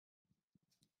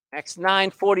Acts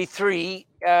 9:43.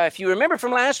 If you remember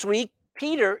from last week,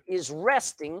 Peter is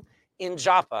resting in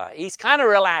Joppa. He's kind of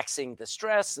relaxing. The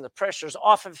stress and the pressure's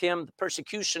off of him. The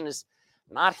persecution is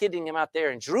not hitting him out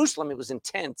there in Jerusalem. It was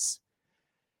intense.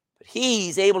 But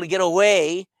he's able to get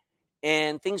away,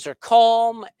 and things are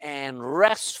calm and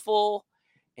restful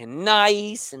and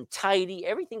nice and tidy.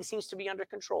 Everything seems to be under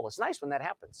control. It's nice when that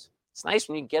happens. It's nice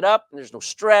when you get up and there's no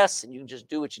stress and you can just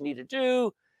do what you need to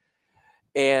do.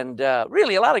 And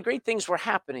really, a lot of great things were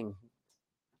happening.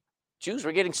 Jews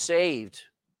were getting saved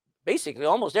basically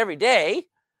almost every day.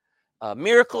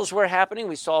 Miracles were happening.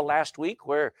 We saw last week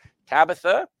where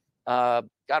Tabitha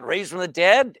got raised from the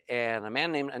dead, and a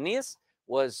man named Aeneas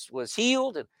was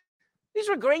healed. And these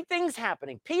were great things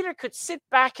happening. Peter could sit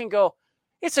back and go,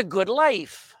 it's a good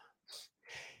life.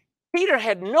 Peter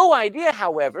had no idea,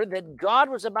 however, that God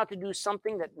was about to do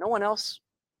something that no one else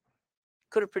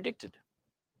could have predicted.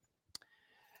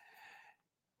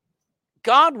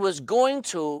 God was going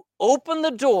to open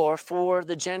the door for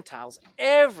the Gentiles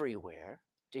everywhere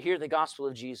to hear the gospel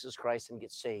of Jesus Christ and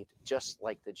get saved, just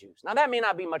like the Jews. Now, that may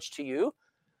not be much to you,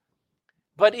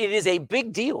 but it is a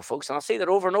big deal, folks. And I'll say that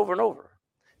over and over and over.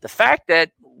 The fact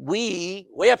that we,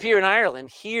 way up here in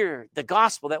Ireland, hear the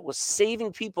gospel that was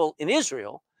saving people in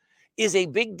Israel is a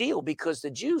big deal, because the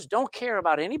Jews don't care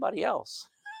about anybody else.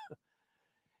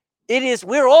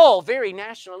 We're all very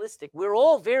nationalistic. We're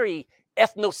all very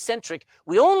ethnocentric.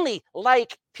 We only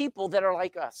like people that are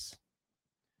like us.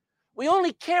 We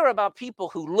only care about people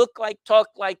who look like, talk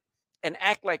like, and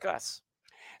act like us.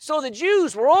 So the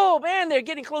Jews were, oh man, they're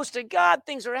getting close to God.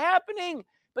 Things are happening.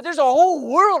 But there's a whole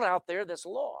world out there that's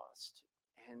lost.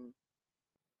 And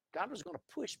God was going to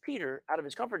push Peter out of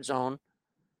his comfort zone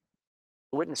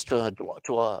to witness to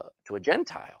a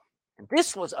Gentile. And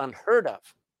this was unheard of.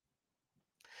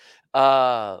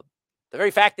 The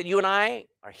very fact that you and I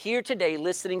are here today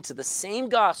listening to the same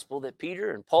gospel that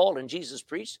Peter and Paul and Jesus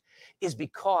preached is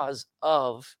because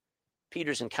of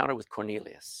Peter's encounter with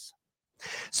Cornelius.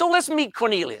 So let's meet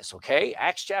Cornelius, okay?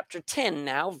 Acts chapter 10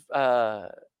 now.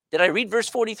 Did I read verse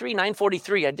 43,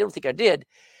 9:43? I don't think I did.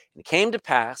 And it came to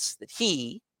pass that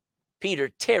he, Peter,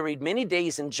 tarried many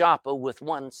days in Joppa with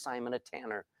one Simon a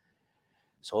tanner.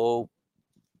 So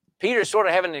Peter's sort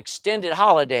of having an extended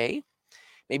holiday,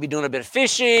 maybe doing a bit of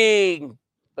fishing,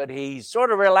 but he's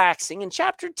sort of relaxing. In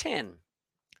chapter 10,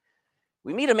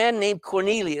 we meet a man named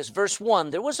Cornelius. Verse 1,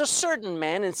 there was a certain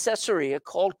man in Caesarea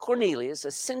called Cornelius,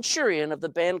 a centurion of the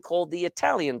band called the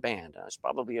Italian band. It's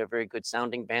probably a very good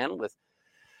sounding band with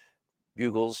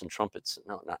bugles and trumpets.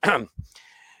 No.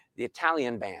 The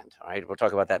Italian band. All right, we'll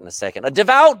talk about that in a second. A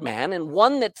devout man, and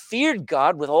one that feared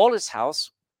God with all his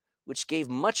house, which gave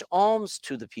much alms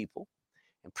to the people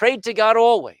and prayed to God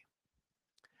always.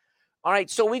 All right,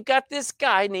 so we've got this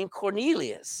guy named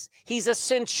Cornelius. He's a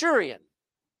centurion.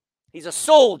 He's a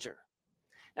soldier.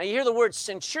 Now, you hear the word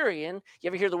centurion. You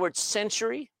ever hear the word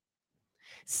century?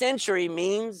 Century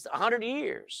means 100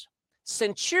 years.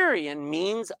 Centurion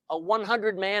means a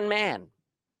 100-man man.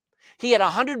 He had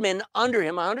 100 men under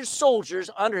him, 100 soldiers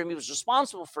under him. He was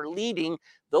responsible for leading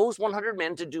those 100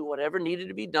 men to do whatever needed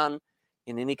to be done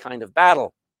in any kind of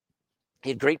battle. He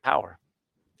had great power.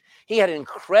 He had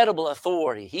incredible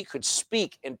authority. He could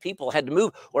speak and people had to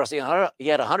move, or else he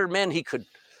had 100 men he could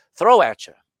throw at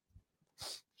you.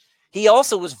 He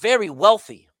also was very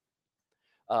wealthy.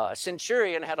 A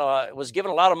centurion was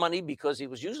given a lot of money because he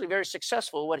was usually very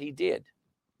successful at what he did.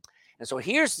 And so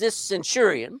here's this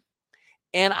centurion.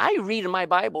 And I read in my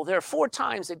Bible, there are 4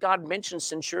 times that God mentions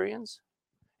centurions,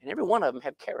 and every one of them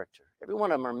have character. Every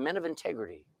one of them are men of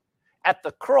integrity. At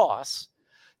the cross,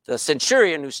 the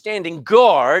centurion who's standing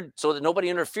guard so that nobody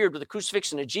interfered with the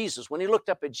crucifixion of Jesus, when he looked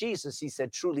up at Jesus, he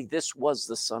said, truly, this was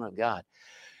the Son of God.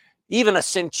 Even a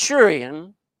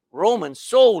centurion, Roman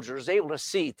soldier, is able to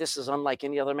see this is unlike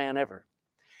any other man ever.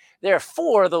 There are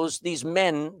 4 of these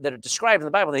men that are described in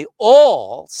the Bible. They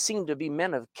all seem to be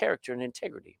men of character and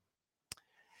integrity.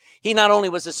 He not only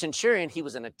was a centurion, he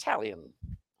was an Italian,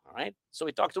 all right? So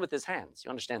he talked with his hands. You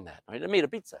understand that, right? They made a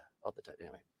pizza all the time.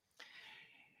 Anyway.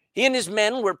 He and his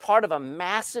men were part of a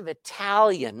massive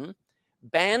Italian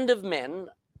band of men,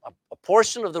 a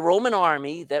portion of the Roman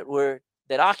army that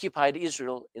occupied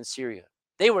Israel and Syria.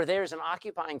 They were there as an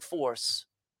occupying force.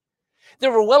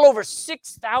 There were well over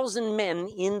 6,000 men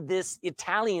in this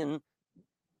Italian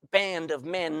band of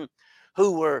men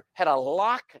who had a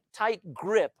lock-tight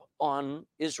grip on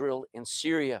Israel and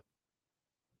Syria.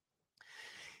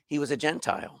 He was a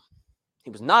Gentile.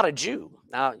 He was not a Jew.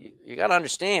 Now, you got to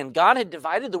understand, God had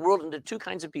divided the world into 2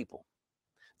 kinds of people.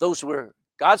 Those who were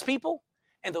God's people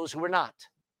and those who were not.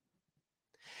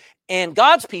 And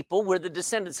God's people were the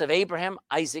descendants of Abraham,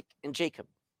 Isaac, and Jacob.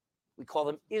 We call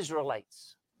them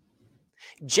Israelites.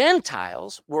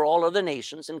 Gentiles were all other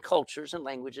nations and cultures and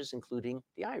languages, including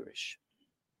the Irish.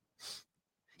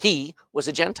 He was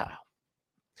a Gentile.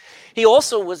 He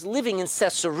also was living in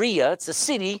Caesarea. It's a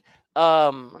city.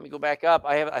 Let me go back up.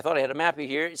 I thought I had a map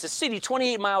here. It's a city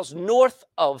 28 miles north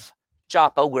of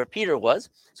Joppa, where Peter was.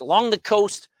 It's along the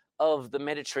coast of the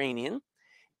Mediterranean.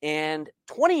 And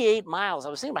 28 miles, I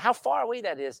was thinking about how far away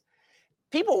that is.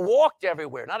 People walked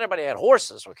everywhere. Not everybody had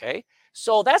horses, okay?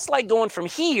 So that's like going from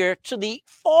here to the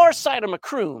far side of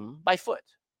Macroom by foot.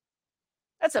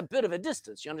 That's a bit of a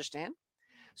distance, you understand?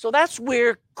 So that's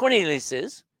where Cornelius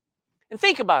is. And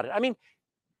think about it. I mean,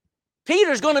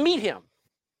 Peter's going to meet him.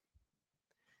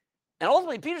 And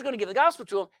ultimately, Peter's going to give the gospel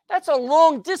to him. That's a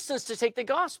long distance to take the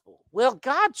gospel. Well,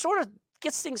 God sort of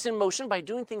gets things in motion by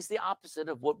doing things the opposite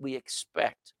of what we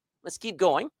expect. Let's keep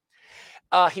going.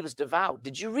 He was devout.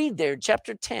 Did you read there,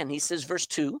 chapter 10? He says, verse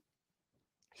 2,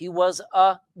 he was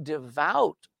a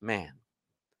devout man,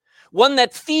 one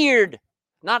that feared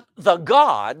not the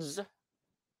gods.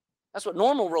 That's what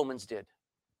normal Romans did.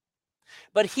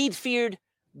 But he feared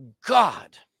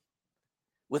God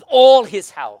with all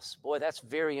his house. Boy, that's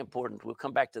very important. We'll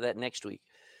come back to that next week.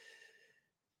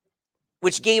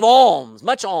 Which gave alms,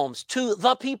 much alms, to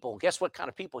the people. Guess what kind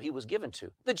of people he was given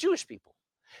to? The Jewish people.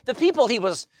 The people he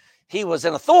was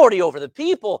an authority over, the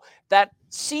people that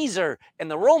Caesar and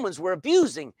the Romans were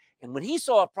abusing. And when he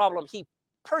saw a problem, he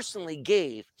personally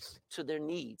gave to their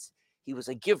needs. He was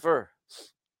a giver.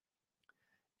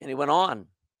 And he went on.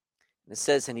 It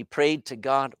says, and he prayed to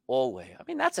God always. I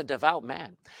mean, that's a devout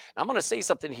man. Now, I'm going to say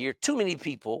something here. Too many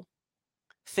people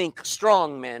think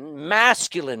strong men,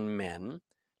 masculine men,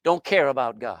 don't care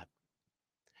about God.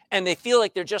 And they feel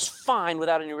like they're just fine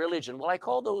without any religion. Well, I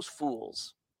call those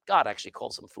fools. God actually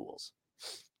calls them fools.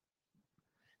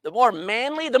 The more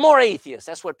manly, the more atheist.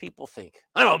 That's what people think.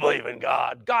 I don't believe in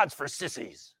God. God's for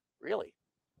sissies. Really?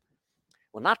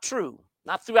 Well, not true.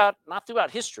 Not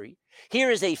throughout history. Here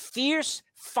is a fierce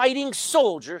fighting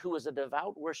soldier who is a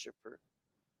devout worshiper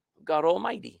of God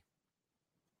Almighty.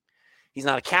 He's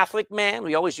not a Catholic man.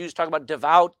 We always talk about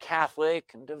devout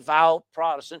Catholic and devout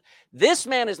Protestant. This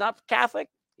man is not Catholic.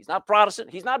 He's not Protestant.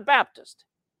 He's not Baptist.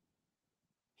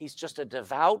 He's just a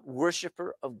devout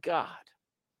worshiper of God.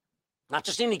 Not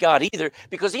just any God either,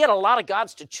 because he had a lot of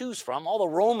gods to choose from. All the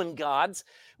Roman gods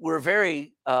were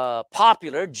very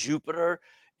popular. Jupiter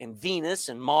and Venus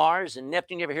and Mars and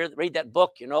Neptune. You ever read that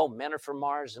book? You know, men are from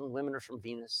Mars and women are from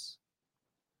Venus.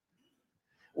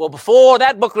 Well, before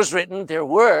that book was written,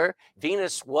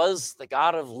 Venus was the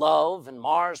god of love and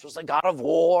Mars was the god of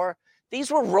war.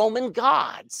 These were Roman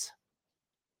gods.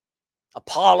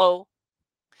 Apollo.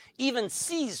 Even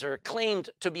Caesar claimed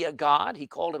to be a god. He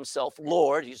called himself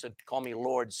Lord. He said, call me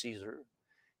Lord Caesar.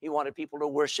 He wanted people to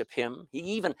worship him. He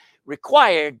even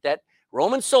required that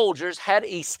Roman soldiers had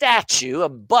a statue, a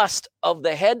bust of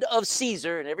the head of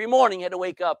Caesar, and every morning had to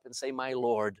wake up and say, my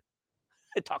Lord.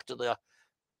 Talk to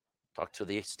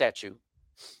the statue.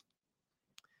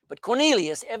 But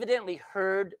Cornelius evidently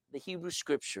heard the Hebrew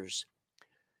scriptures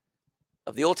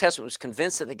of the Old Testament, was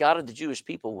convinced that the God of the Jewish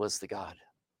people was the God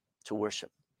to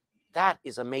worship. That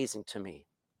is amazing to me.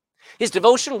 His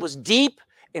devotion was deep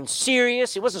and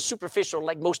serious. It wasn't superficial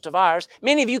like most of ours.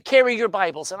 Many of you carry your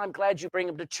Bibles, and I'm glad you bring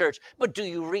them to church, but do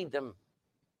you read them?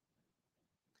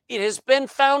 It has been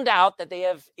found out that they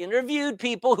have interviewed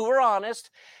people who were honest,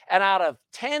 and out of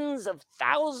tens of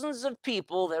thousands of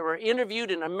people that were interviewed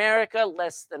in America,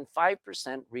 less than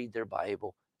 5% read their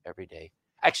Bible every day.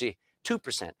 Actually,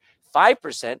 2%.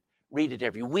 5% read it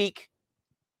every week,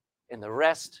 and the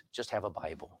rest just have a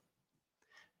Bible.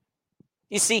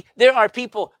 You see, there are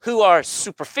people who are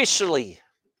superficially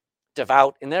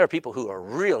devout, and there are people who are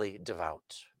really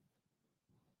devout.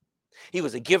 He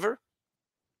was a giver.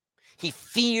 He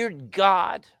feared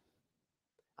God.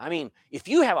 I mean, if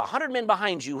you have 100 men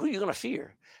behind you, who are you going to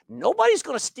fear? Nobody's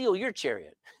going to steal your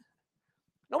chariot.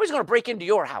 Nobody's going to break into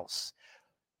your house.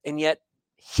 And yet,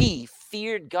 he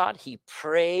feared God. He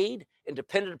prayed and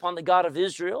depended upon the God of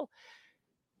Israel.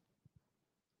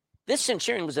 This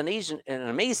centurion was an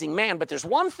amazing man, but there's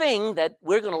one thing that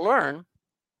we're going to learn.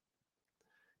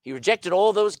 He rejected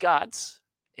all those gods,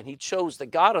 and he chose the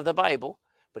God of the Bible,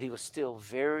 but he was still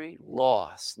very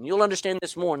lost. And you'll understand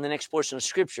this more in the next portion of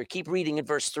Scripture. Keep reading at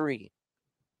verse 3.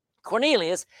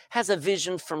 Cornelius has a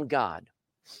vision from God.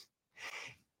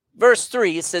 Verse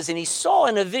 3, it says, and he saw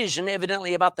in a vision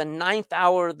evidently about the 9th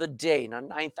hour of the day. Now,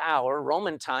 9th hour,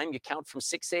 Roman time, you count from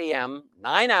 6 a.m.,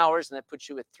 9 hours, and that puts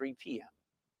you at 3 p.m.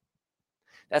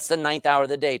 That's the 9th hour of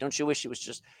the day. Don't you wish it was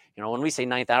just, when we say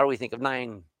 9th hour, we think of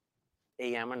 9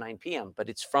 a.m. or 9 p.m., but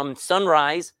it's from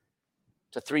sunrise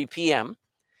to 3 p.m.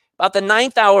 About the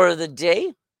 9th hour of the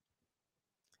day,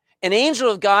 an angel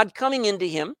of God coming into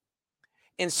him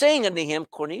and saying unto him,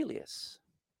 Cornelius.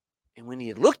 And when he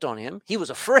had looked on him, he was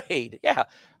afraid. Yeah,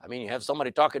 I mean, you have somebody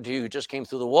talking to you who just came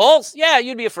through the walls. Yeah,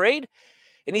 you'd be afraid.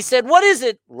 And he said, what is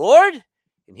it, Lord?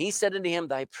 And he said unto him,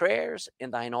 thy prayers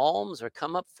and thine alms are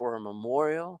come up for a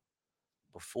memorial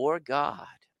before God.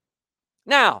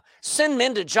 Now, send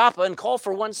men to Joppa and call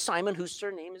for one Simon, whose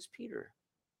surname is Peter.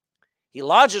 He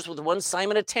lodges with one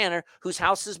Simon a tanner, whose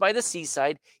house is by the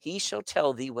seaside. He shall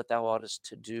tell thee what thou oughtest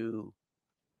to do.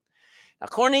 Now,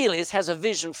 Cornelius has a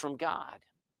vision from God.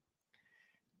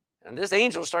 And this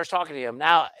angel starts talking to him.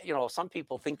 Now, some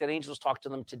people think that angels talk to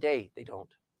them today. They don't.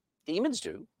 Demons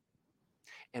do.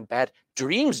 And bad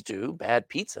dreams do. Bad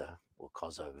pizza will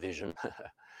cause a vision.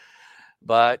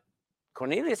 But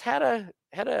Cornelius had an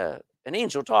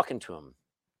angel talking to him.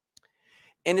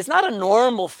 And it's not a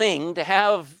normal thing to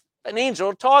have an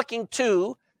angel talking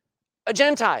to a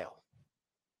Gentile.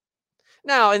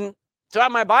 Now,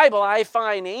 throughout my Bible, I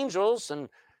find angels and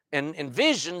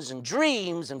visions and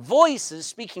dreams and voices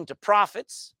speaking to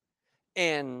prophets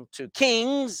and to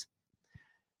kings.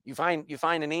 You find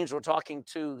an angel talking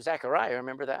to Zechariah.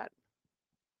 Remember that?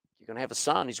 You're going to have a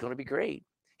son. He's going to be great.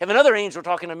 You have another angel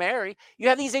talking to Mary. You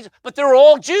have these angels, but they're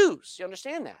all Jews. You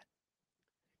understand that?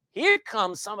 Here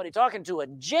comes somebody talking to a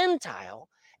Gentile,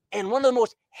 and one of the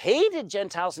most hated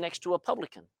Gentiles next to a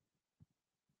publican.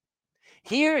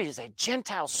 Here is a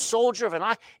Gentile soldier of an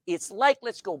eye. It's like,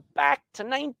 let's go back to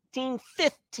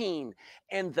 1915,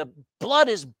 and the blood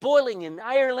is boiling in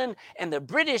Ireland, and the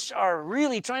British are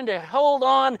really trying to hold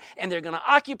on, and they're going to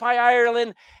occupy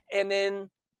Ireland, and then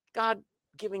God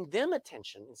giving them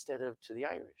attention instead of to the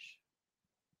Irish.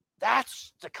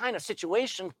 That's the kind of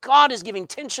situation. God is giving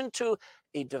attention to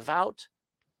a devout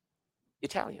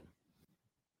Italian.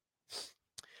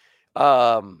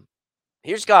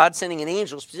 Here's God sending an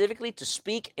angel specifically to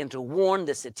speak and to warn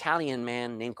this Italian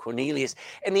man named Cornelius.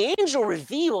 And the angel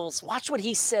reveals, watch what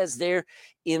he says there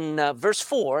in verse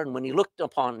 4. And when he looked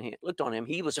on him,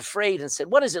 he was afraid and said,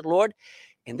 what is it, Lord?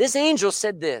 And this angel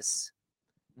said this,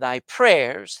 thy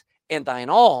prayers and thine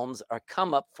alms are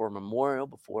come up for a memorial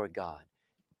before God.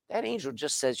 That angel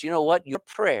just says, you know what? Your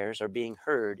prayers are being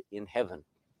heard in heaven.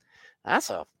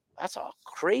 That's a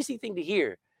crazy thing to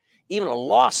hear. Even a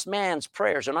lost man's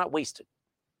prayers are not wasted.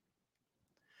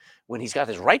 When he's got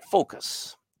his right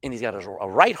focus and he's got a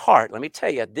right heart, let me tell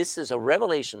you, this is a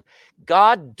revelation.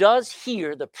 God does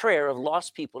hear the prayer of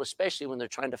lost people, especially when they're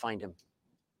trying to find him.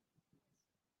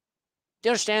 Do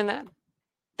you understand that?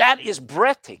 That is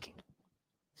breathtaking.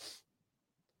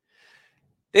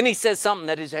 Then he says something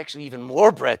that is actually even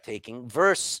more breathtaking.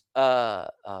 Verse 5.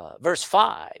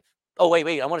 Oh,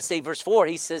 wait. I want to say verse 4.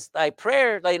 He says, thy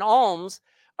prayer, thine alms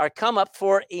are come up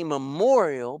for a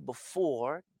memorial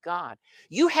before God.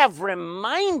 You have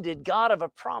reminded God of a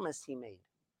promise he made.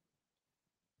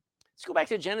 Let's go back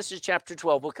to Genesis chapter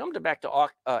 12. We'll come back to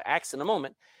Acts in a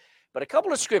moment. But a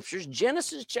couple of scriptures.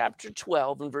 Genesis chapter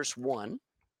 12 and verse 1.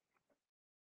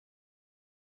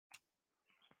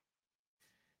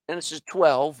 Genesis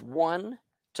 12, 1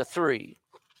 to 3.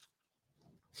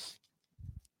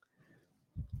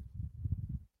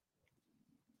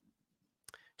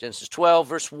 Genesis 12,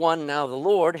 verse 1, now the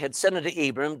Lord had said unto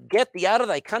Abram, get thee out of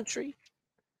thy country,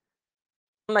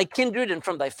 from thy kindred, and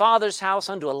from thy father's house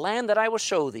unto a land that I will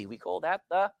show thee. We call that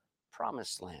the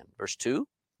promised land. Verse 2,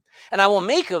 and I will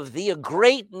make of thee a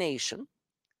great nation,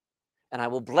 and I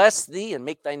will bless thee and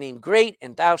make thy name great,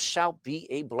 and thou shalt be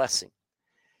a blessing.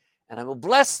 And I will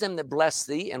bless them that bless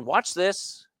thee, and watch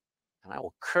this, and I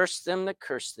will curse them that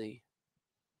curse thee.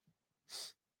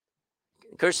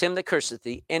 Curse him that curseth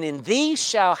thee, and in thee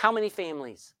shall how many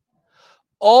families?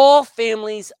 All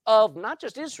families of not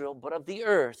just Israel, but of the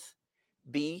earth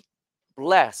be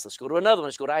blessed. Let's go to another one.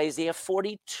 Let's go to Isaiah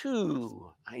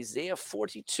 42. Isaiah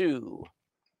 42.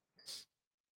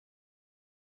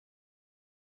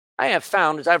 I have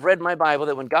found, as I've read my Bible,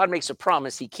 that when God makes a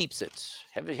promise, he keeps it.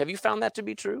 Have you found that to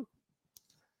be true?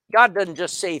 God doesn't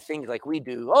just say things like we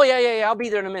do. Oh, yeah, I'll be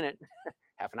there in a minute.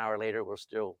 Half an hour later, we're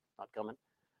still not coming.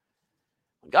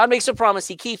 When God makes a promise,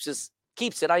 he keeps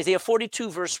it. Isaiah 42,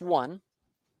 verse 1.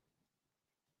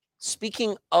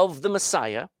 Speaking of the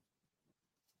Messiah,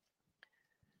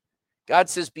 God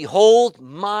says, behold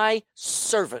my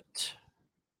servant,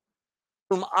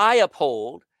 whom I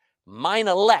uphold, mine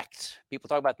elect. People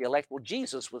talk about the elect. Well,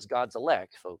 Jesus was God's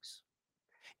elect, folks.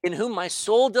 In whom my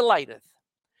soul delighteth.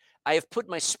 I have put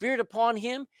my spirit upon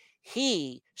him.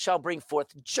 He shall bring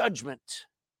forth judgment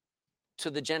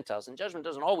to the Gentiles. And judgment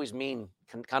doesn't always mean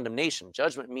condemnation.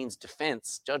 Judgment means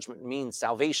defense. Judgment means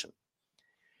salvation.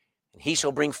 And he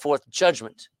shall bring forth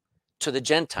judgment to the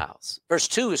Gentiles. Verse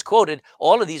 2 is quoted.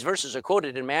 All of these verses are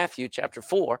quoted in Matthew chapter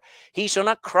 4. He shall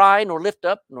not cry nor lift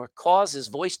up nor cause his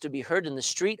voice to be heard in the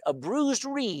street. A bruised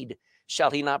reed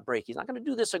shall he not break. He's not going to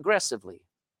do this aggressively.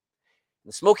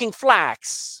 The smoking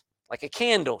flax like a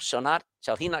candle shall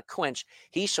he not quench.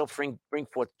 He shall bring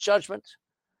forth judgment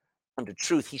unto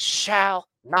truth. He shall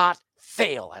not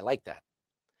fail. I like that.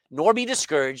 Nor be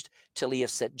discouraged till he have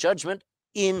set judgment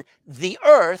in the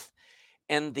earth,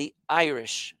 and the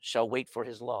Irish shall wait for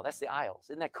his law. That's the Isles.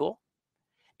 Isn't that cool?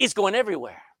 It's going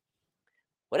everywhere.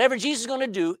 Whatever Jesus is going to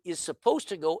do is supposed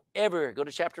to go everywhere. Go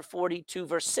to chapter 42,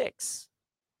 verse 6.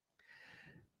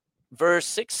 Verse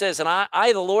 6 says, and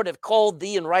I, the Lord, have called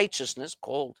thee in righteousness,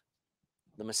 called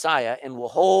the Messiah, and will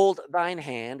hold thine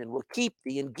hand, and will keep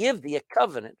thee, and give thee a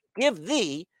covenant.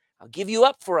 I'll give you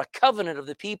up for a covenant of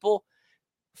the people,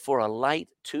 for a light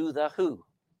to the who?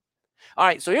 All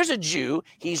right, so here's a Jew.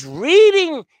 He's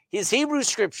reading his Hebrew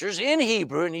scriptures in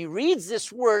Hebrew, and he reads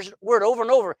this word over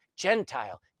and over,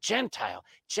 Gentile, Gentile,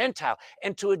 Gentile.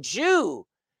 And to a Jew,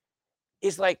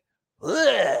 it's like,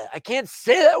 ugh, I can't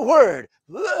say that word,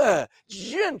 ugh,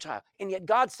 Gentile. And yet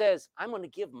God says, I'm going to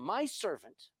give my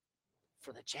servant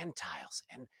for the Gentiles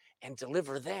and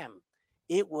deliver them.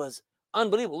 It was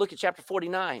unbelievable. Look at chapter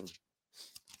 49,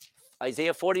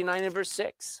 Isaiah 49 and verse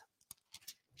 6.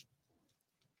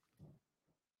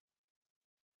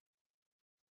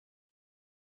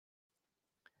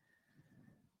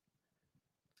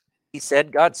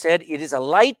 God said, it is a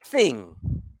light thing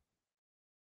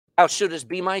thou shouldest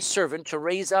be my servant to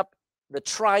raise up the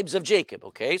tribes of Jacob.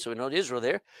 Okay, so we know Israel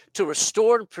there, to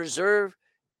restore and preserve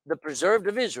the preserved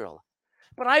of Israel.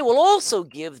 But I will also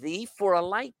give thee for a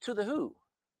light to the who?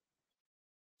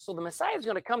 So the Messiah is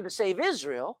going to come to save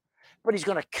Israel, but he's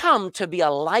going to come to be a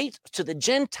light to the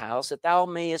Gentiles, that thou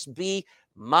mayest be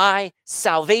my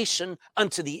salvation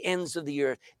unto the ends of the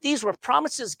earth. These were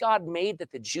promises God made that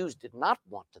the Jews did not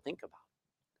want to think about.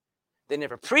 They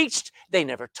never preached, they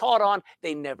never taught on,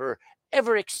 they never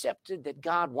ever accepted that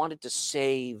God wanted to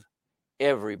save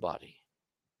everybody.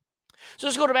 So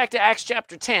let's go back to Acts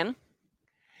chapter 10.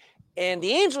 And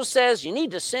the angel says, you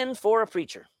need to send for a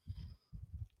preacher.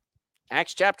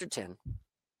 Acts chapter 10.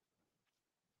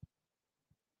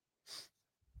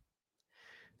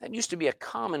 That used to be a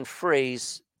common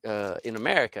phrase in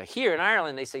America. Here in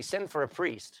Ireland, they say, send for a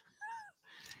priest.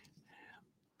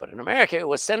 But in America, it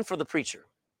was send for the preacher.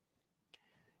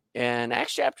 And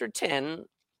Acts chapter 10,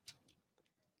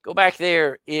 go back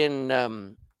there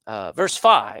in verse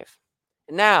 5.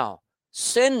 Now,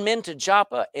 send men to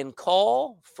Joppa and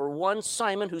call for one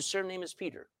Simon, whose surname is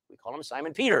Peter. We call him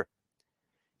Simon Peter.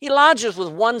 He lodges with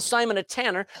one Simon a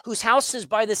tanner, whose house is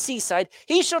by the seaside.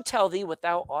 He shall tell thee what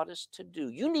thou oughtest to do.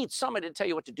 You need somebody to tell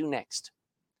you what to do next.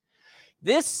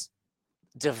 This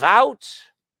devout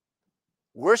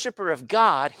worshiper of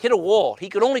God hit a wall. He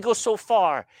could only go so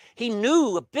far. He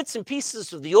knew bits and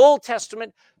pieces of the Old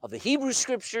Testament, of the Hebrew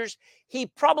scriptures. He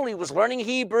probably was learning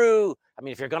Hebrew. I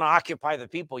mean, if you're going to occupy the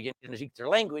people, you need to speak their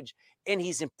language. And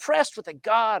he's impressed with the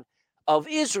God of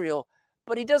Israel,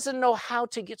 but he doesn't know how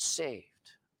to get saved.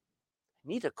 You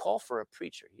need to call for a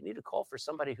preacher. You need to call for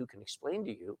somebody who can explain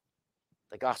to you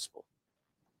the gospel.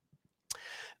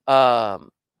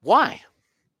 Why?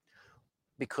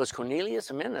 Because Cornelius,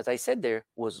 as I said there,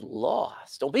 was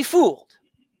lost. Don't be fooled.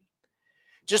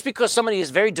 Just because somebody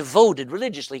is very devoted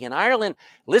religiously in Ireland,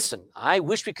 listen, I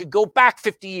wish we could go back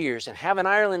 50 years and have an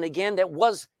Ireland again that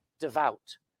was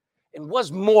devout and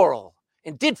was moral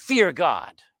and did fear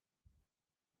God.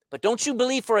 But don't you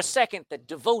believe for a second that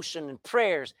devotion and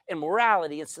prayers and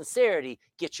morality and sincerity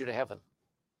get you to heaven.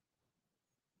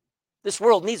 This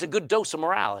world needs a good dose of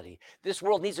morality. This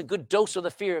world needs a good dose of the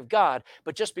fear of God.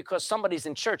 But just because somebody's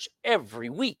in church every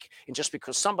week and just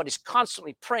because somebody's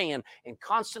constantly praying and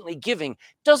constantly giving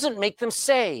doesn't make them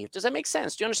saved. Does that make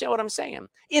sense? Do you understand what I'm saying?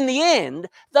 In the end,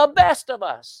 the best of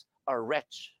us are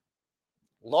wretched,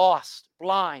 lost,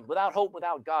 blind, without hope,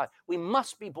 without God. We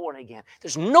must be born again.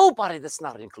 There's nobody that's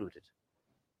not included.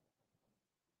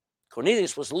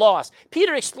 Cornelius was lost.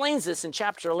 Peter explains this in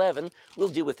chapter 11. We'll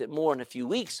deal with it more in a few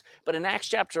weeks. But in Acts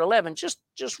chapter 11, just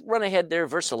run ahead there,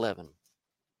 verse 11.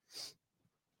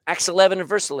 Acts 11 and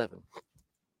verse 11.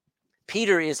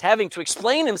 Peter is having to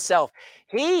explain himself.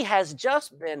 He has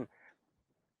just been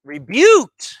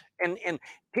rebuked. And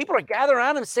people are gathering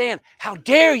around him saying, how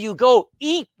dare you go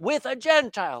eat with a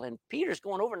Gentile? And Peter's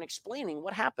going over and explaining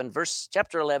what happened.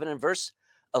 Chapter 11 and verse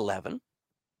 11.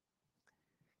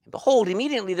 Behold,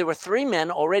 immediately there were three men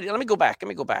already. Let me go back.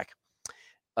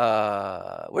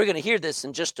 We're going to hear this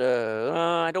in just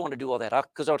I don't want to do all that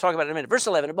because I'll talk about it in a minute. Verse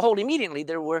 11, and behold, immediately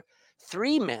there were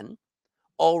 3 men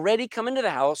already come into the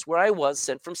house where I was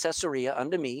sent from Caesarea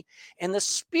unto me, and the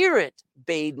Spirit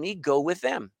bade me go with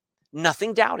them,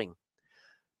 nothing doubting.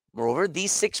 Moreover,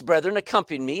 these 6 brethren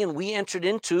accompanied me, and we entered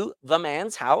into the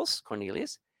man's house,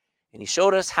 Cornelius, and he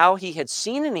showed us how he had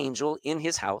seen an angel in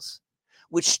his house,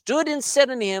 which stood and said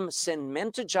unto him, send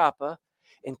men to Joppa,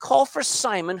 and call for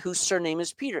Simon, whose surname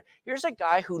is Peter. Here's a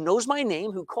guy who knows my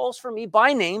name, who calls for me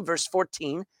by name, verse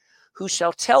 14, who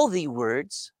shall tell thee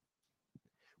words,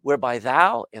 whereby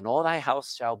thou and all thy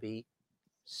house shall be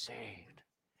saved.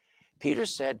 Peter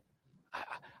said,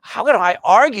 how can I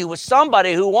argue with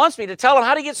somebody who wants me to tell him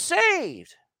how to get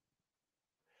saved?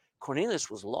 Cornelius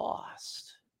was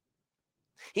lost.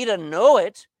 He doesn't know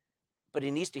it, but he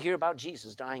needs to hear about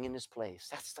Jesus dying in his place.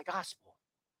 That's the gospel.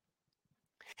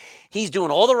 He's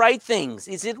doing all the right things.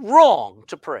 Is it wrong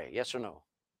to pray? Yes or no?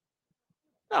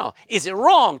 No. Is it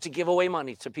wrong to give away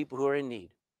money to people who are in need?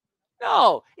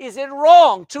 No. Is it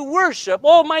wrong to worship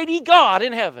Almighty God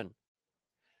in heaven?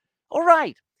 All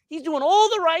right. He's doing all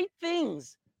the right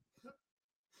things.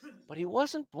 But he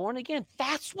wasn't born again.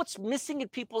 That's what's missing in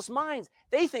people's minds.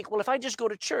 They think, well, if I just go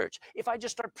to church, if I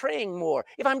just start praying more,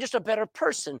 if I'm just a better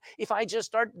person, if I just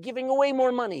start giving away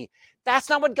more money, that's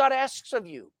not what God asks of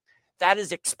you. That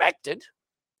is expected.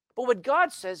 But what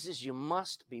God says is you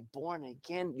must be born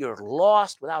again. You're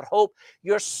lost without hope.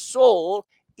 Your soul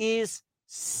is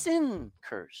sin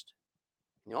cursed.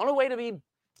 The only way to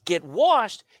get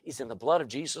washed is in the blood of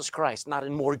Jesus Christ, not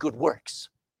in more good works.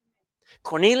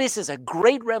 Cornelius is a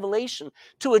great revelation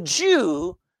to a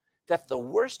Jew that the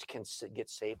worst can get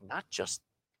saved, not just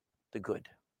the good.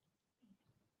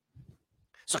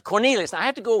 So Cornelius, now I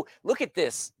have to go look at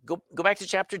this. Go back to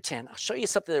chapter 10. I'll show you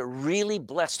something that really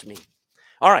blessed me.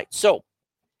 All right, so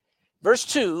verse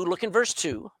 2, look in verse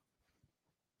 2.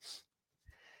 It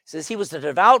says he was a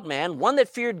devout man, one that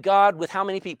feared God with how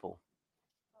many people?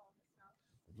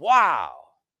 Wow.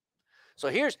 So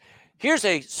here's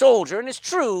a soldier, and it's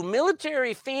true,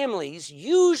 military families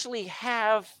usually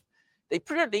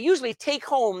they usually take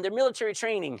home their military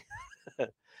training.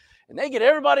 And they get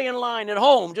everybody in line at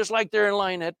home, just like they're in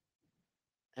line at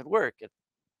work,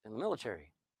 in the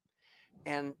military.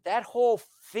 And that whole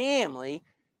family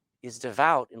is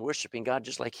devout in worshiping God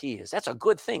just like he is. That's a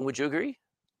good thing. Would you agree?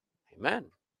 Amen.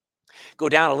 Go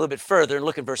down a little bit further and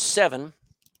look at verse 7.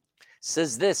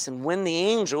 Says this, and when the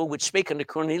angel which spake unto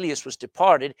Cornelius was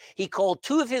departed, he called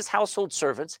 2 of his household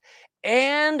servants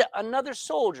and another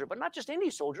soldier, but not just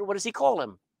any soldier. What does he call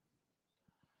him?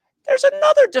 There's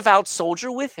another devout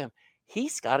soldier with him.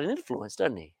 He's got an influence,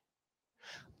 doesn't he?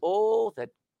 Oh,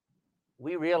 that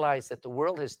we realize that the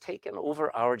world has taken over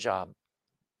our job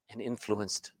and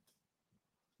influenced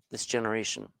this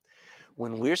generation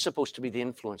when we're supposed to be the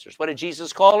influencers. What did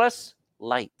Jesus call us?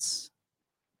 Lights.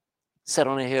 Set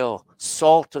on a hill,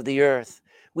 salt of the earth.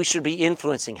 We should be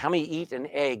influencing. How many eat an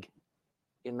egg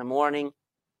in the morning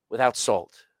without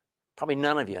salt? Probably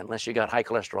none of you, unless you got high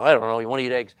cholesterol. I don't know, you want to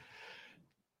eat eggs.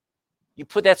 You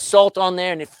put that salt on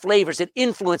there and it flavors, it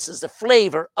influences the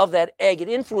flavor of that egg. It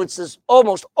influences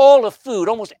almost all of food,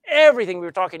 almost everything. We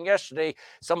were talking yesterday.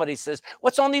 Somebody says,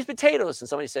 what's on these potatoes? And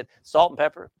somebody said, salt and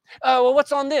pepper. Well,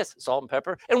 what's on this? Salt and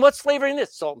pepper. And what's flavoring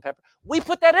this? Salt and pepper. We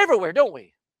put that everywhere, don't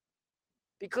we?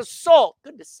 Because salt,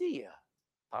 good to see you,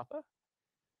 Papa.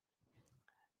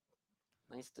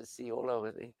 Nice to see you all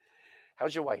over.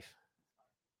 How's your wife?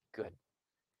 Good.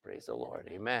 Praise the Lord.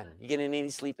 Amen. You getting any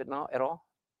sleep at all?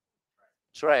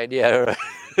 That's right. Yeah.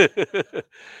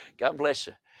 God bless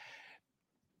you.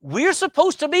 We're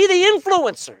supposed to be the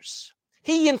influencers.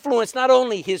 He influenced not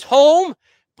only his home,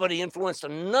 but he influenced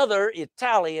another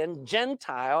Italian,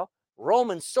 Gentile,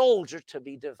 Roman soldier to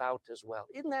be devout as well.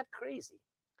 Isn't that crazy?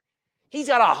 He's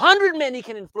got 100 men he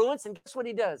can influence, and guess what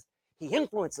he does? He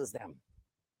influences them.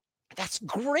 That's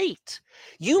great.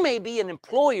 You may be an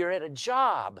employer at a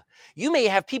job. You may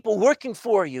have people working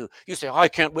for you. You say, oh, I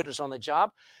can't witness on the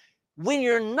job. When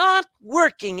you're not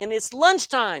working and it's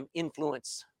lunchtime,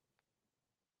 influence.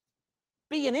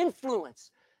 Be an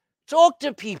influence. Talk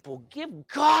to people. Give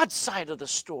God's side of the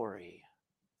story.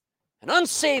 An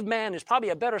unsaved man is probably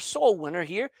a better soul winner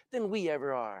here than we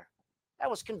ever are. That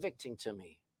was convicting to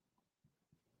me.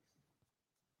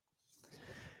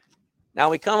 Now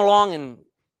we come along and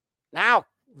now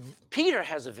Peter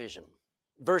has a vision.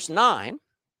 Verse 9.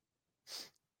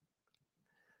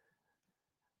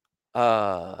 Did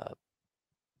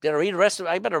I read the rest of it?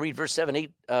 I better read verse 7,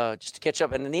 8, just to catch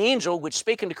up. And then the angel which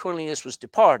spake unto Cornelius was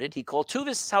departed. He called 2 of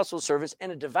his household servants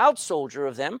and a devout soldier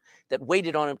of them that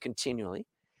waited on him continually.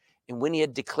 And when he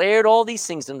had declared all these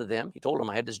things unto them, he told them,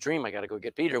 I had this dream. I got to go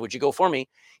get Peter. Would you go for me?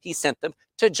 He sent them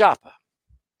to Joppa.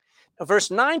 Now, verse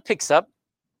 9 picks up,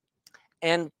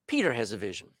 and Peter has a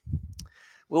vision.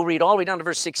 We'll read all the way down to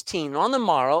verse 16. On the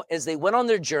morrow, as they went on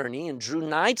their journey and drew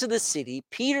nigh to the city,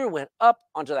 Peter went up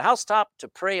onto the housetop to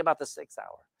pray about the 6th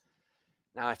hour.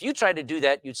 Now, if you tried to do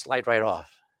that, you'd slide right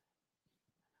off,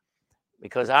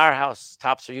 because our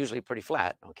housetops are usually pretty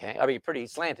flat, okay? I mean, pretty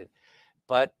slanted.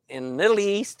 But in the Middle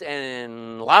East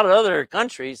and a lot of other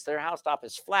countries, their housetop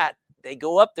is flat. They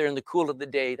go up there in the cool of the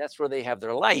day. That's where they have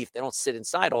their life. They don't sit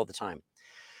inside all the time.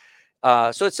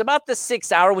 So it's about the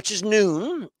 6th hour, which is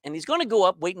noon, and he's going to go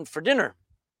up waiting for dinner,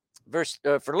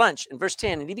 for lunch. In verse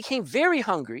 10, and he became very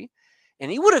hungry,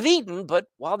 and he would have eaten, but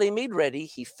while they made ready,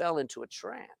 he fell into a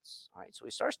trance. All right, so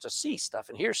he starts to see stuff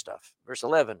and hear stuff. Verse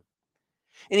 11,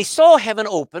 and he saw heaven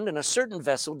opened and a certain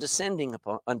vessel descending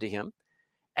unto him,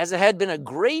 as it had been a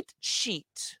great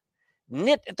sheet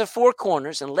knit at the 4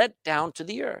 corners and let down to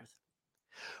the earth,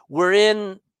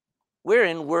 wherein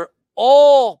were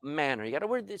all manner. You got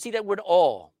to see that word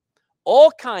all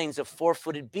kinds of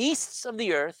 4-footed beasts of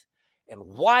the earth and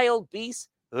wild beasts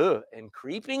and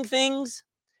creeping things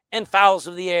and fowls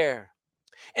of the air.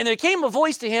 And there came a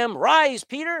voice to him, rise,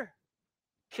 Peter,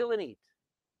 kill and eat.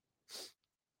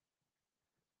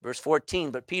 Verse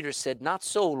 14, but Peter said, not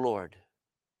so, Lord,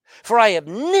 for I have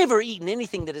never eaten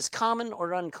anything that is common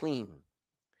or unclean.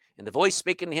 And the voice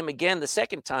spake unto him again the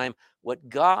 2nd time, what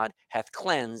God hath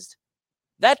cleansed,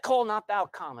 that call not thou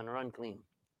common or unclean.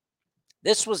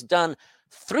 This was done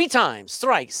 3 times,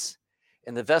 thrice,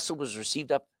 and the vessel was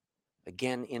received up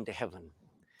again into heaven.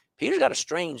 Peter's got a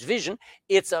strange vision.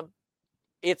 It's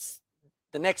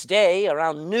the next day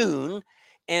around noon,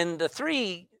 and the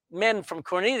 3 men from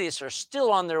Cornelius are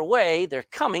still on their way. They're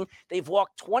coming. They've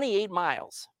walked 28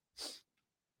 miles.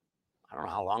 I don't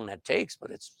know how long that takes,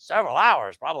 but it's several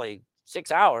hours, probably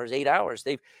 6 hours, 8 hours.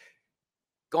 They've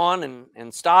gone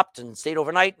and stopped and stayed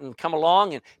overnight and come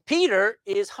along, and Peter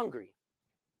is hungry.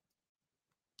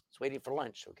 He's waiting for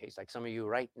lunch, okay? It's like some of you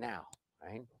right now,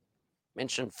 right?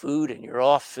 Mention food and you're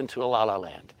off into a la-la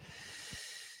land.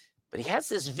 But he has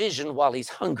this vision while he's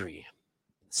hungry.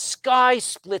 The sky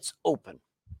splits open.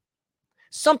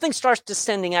 Something starts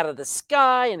descending out of the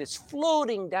sky, and it's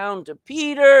floating down to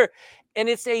Peter, and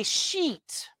it's a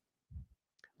sheet,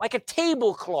 like a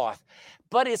tablecloth,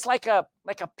 but it's like a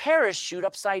parachute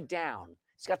upside down.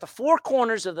 It's got the 4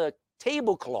 corners of the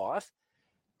tablecloth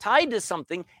tied to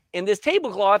something, and this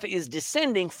tablecloth is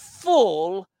descending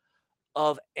full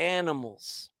of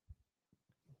animals,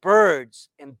 birds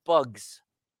and bugs.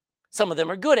 Some of them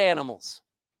are good animals,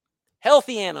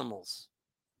 healthy animals.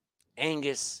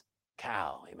 Angus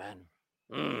cow, amen.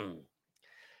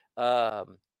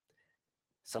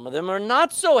 Some of them are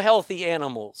not so healthy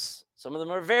animals. Some of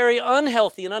them are very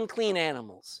unhealthy and unclean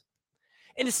animals.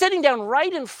 And it's sitting down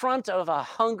right in front of a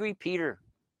hungry Peter.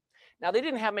 Now, they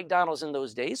didn't have McDonald's in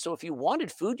those days, so if you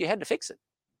wanted food, you had to fix it.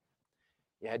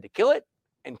 You had to kill it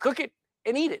and cook it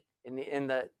and eat it. And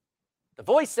the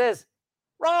voice says,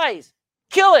 rise,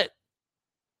 kill it,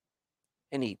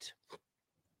 and eat.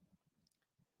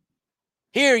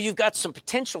 Here you've got some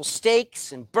potential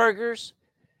steaks and burgers.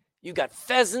 You've got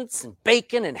pheasants and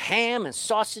bacon and ham and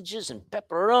sausages and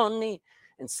pepperoni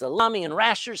and salami and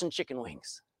rashers and chicken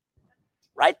wings.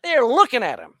 Right there looking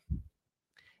at him.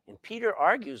 And Peter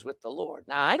argues with the Lord.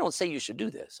 Now, I don't say you should do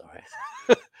this, all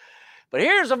right? But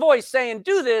here's a voice saying,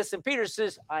 do this. And Peter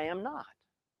says, I am not.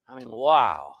 I mean,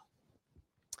 wow.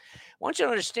 I want you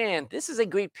to understand, this is a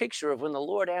great picture of when the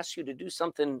Lord asks you to do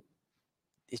something,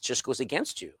 it just goes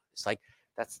against you. It's like,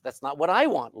 that's not what I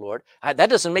want, Lord. That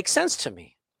doesn't make sense to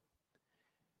me.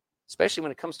 Especially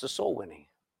when it comes to soul winning,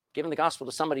 giving the gospel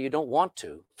to somebody you don't want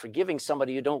to, forgiving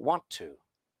somebody you don't want to,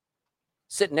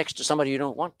 sitting next to somebody you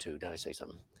don't want to. Did I say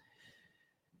something?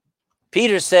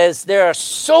 Peter says, there are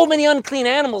so many unclean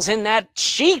animals in that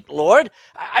sheet, Lord.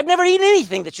 I've never eaten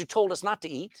anything that you told us not to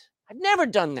eat. I've never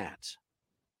done that.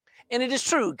 And it is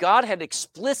true. God had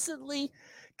explicitly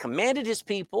commanded his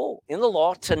people in the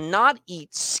law to not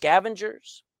eat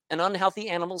scavengers and unhealthy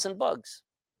animals and bugs.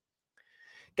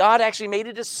 God actually made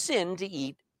it a sin to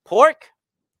eat pork,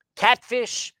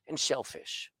 catfish, and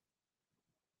shellfish.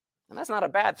 And that's not a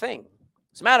bad thing.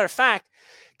 As a matter of fact,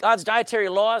 God's dietary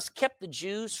laws kept the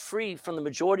Jews free from the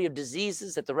majority of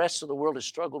diseases that the rest of the world has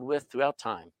struggled with throughout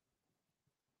time.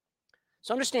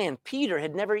 So understand, Peter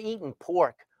had never eaten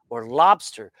pork or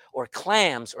lobster or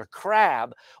clams or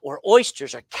crab or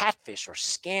oysters or catfish or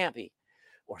scampi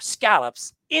or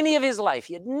scallops any of his life.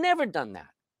 He had never done that.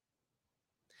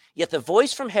 Yet the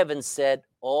voice from heaven said,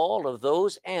 all of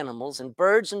those animals and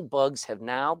birds and bugs have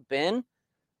now been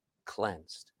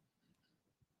cleansed.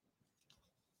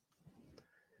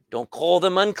 Don't call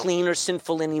them unclean or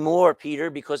sinful anymore, Peter,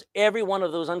 because every one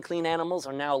of those unclean animals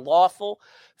are now lawful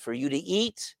for you to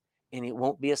eat, and it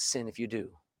won't be a sin if you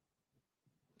do.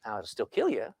 Now, it'll still kill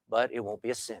you, but it won't be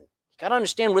a sin. You got to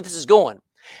understand where this is going.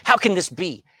 How can this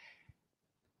be?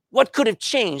 What could have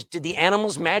changed? Did the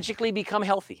animals magically become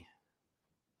healthy?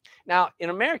 Now, in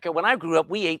America, when I grew up,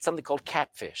 we ate something called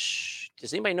catfish.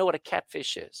 Does anybody know what a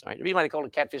catfish is? All right, everybody call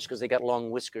it catfish because they got long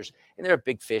whiskers, and they're a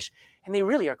big fish, and they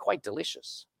really are quite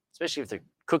delicious, especially if they're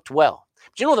cooked well.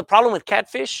 But you know the problem with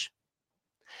catfish?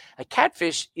 A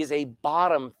catfish is a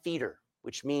bottom feeder,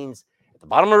 which means at the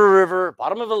bottom of a river,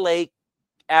 bottom of a lake,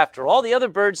 after all the other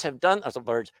birds have done,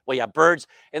 birds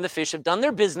and the fish have done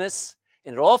their business,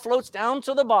 and it all floats down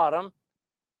to the bottom,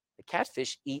 the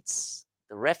catfish eats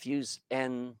the refuse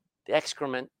and the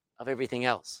excrement of everything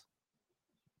else.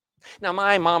 Now,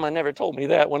 my mama never told me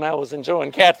that when I was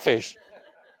enjoying catfish.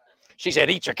 She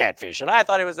said, eat your catfish, and I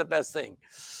thought it was the best thing.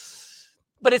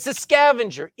 But it's a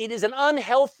scavenger. It is an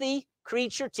unhealthy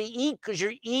creature to eat because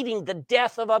you're eating the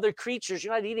death of other creatures.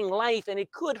 You're not eating life, and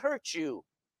it could hurt you.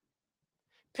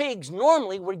 Pigs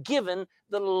normally were given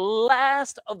the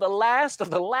last of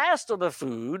the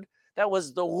food. That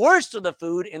was the worst of the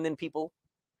food, and then people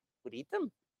would eat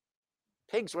them.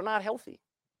 Pigs were not healthy.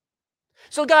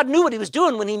 So God knew what he was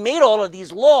doing when he made all of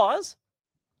these laws.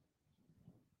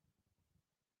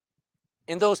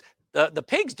 And the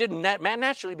pigs didn't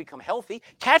naturally become healthy.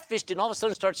 Catfish didn't all of a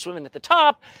sudden start swimming at the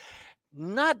top.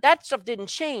 That stuff didn't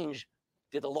change.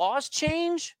 Did the laws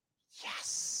change?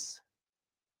 Yes.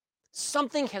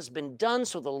 Something has been done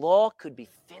so the law could be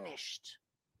finished.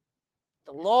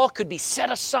 The law could be set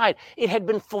aside. It had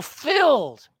been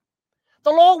fulfilled.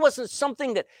 The law wasn't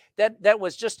something that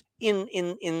was just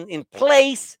in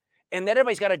place and that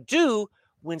everybody's got to do.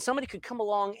 When somebody could come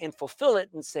along and fulfill it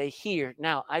and say, here,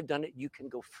 now I've done it, you can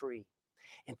go free.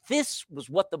 And this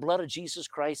was what the blood of Jesus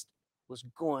Christ was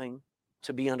going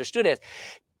to be understood as.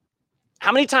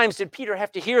 How many times did Peter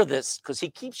have to hear this? Because he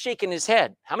keeps shaking his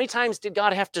head. How many times did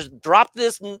God have to drop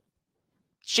this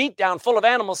sheet down full of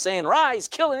animals saying, rise,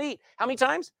 kill and eat? How many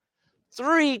times?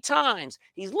 3 times.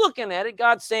 He's looking at it.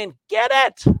 God's saying, get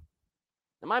it. And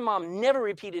my mom never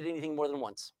repeated anything more than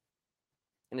once.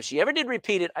 And if she ever did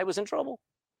repeat it, I was in trouble.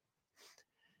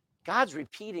 God's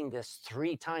repeating this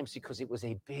 3 times because it was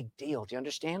a big deal. Do you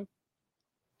understand?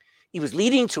 He was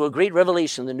leading to a great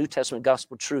revelation of the New Testament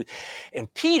gospel truth.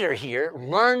 And Peter here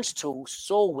learns to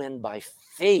soul win by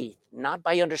faith, not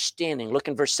by understanding. Look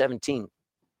in verse 17.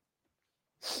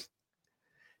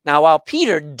 Now, while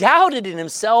Peter doubted in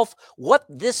himself what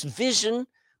this vision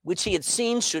which he had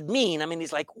seen should mean,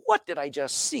 he's like, what did I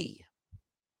just see?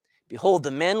 Behold,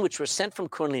 the men which were sent from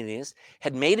Cornelius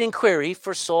had made inquiry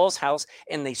for Saul's house,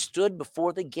 and they stood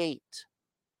before the gate.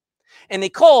 And they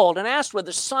called and asked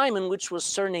whether Simon, which was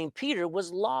surnamed Peter,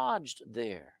 was lodged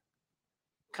there.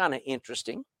 Kind of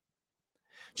interesting.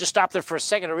 Just stop there for a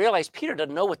second to realize Peter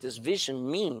doesn't know what this vision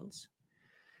means.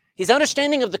 His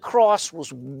understanding of the cross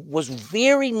was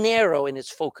very narrow in its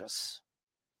focus.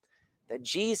 That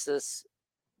Jesus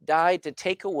died to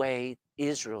take away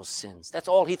Israel's sins. That's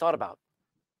all he thought about.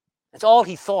 That's all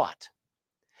he thought.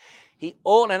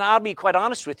 And I'll be quite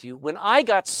honest with you, when I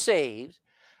got saved,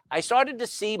 I started to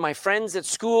see my friends at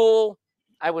school,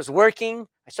 I was working,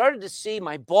 I started to see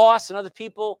my boss and other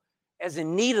people as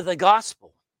in need of the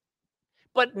gospel.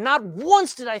 But not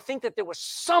once did I think that there was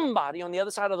somebody on the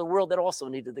other side of the world that also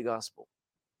needed the gospel.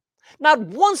 Not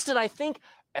once did I think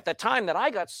at the time that I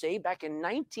got saved back in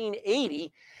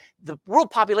 1980, the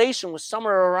world population was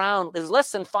somewhere around, there's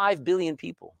less than 5 billion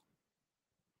people.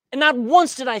 And not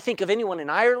once did I think of anyone in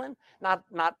Ireland,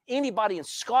 not anybody in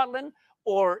Scotland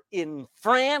or in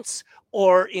France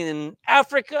or in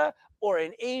Africa or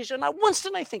in Asia. Not once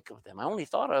did I think of them. I only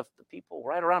thought of the people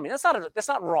right around me. That's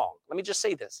not wrong. Let me just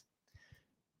say this.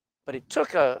 But it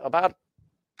took about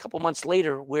a couple months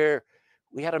later where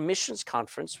we had a missions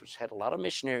conference, which had a lot of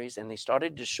missionaries, and they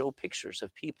started to show pictures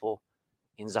of people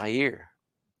in Zaire,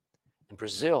 in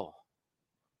Brazil,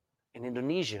 in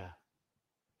Indonesia,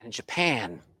 and in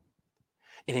Japan,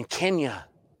 and in Kenya,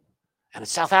 and in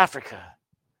South Africa,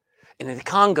 and in the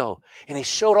Congo. And they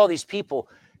showed all these people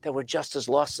that were just as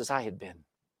lost as I had been.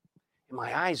 And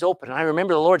my eyes opened, and I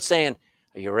remember the Lord saying,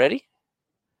 are you ready?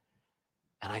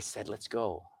 And I said, let's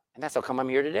go. And that's how come I'm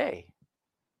here today.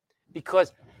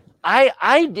 Because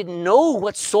I didn't know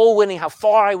what soul winning, how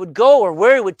far I would go or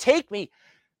where it would take me.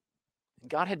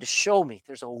 God had to show me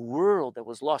there's a world that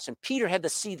was lost. And Peter had to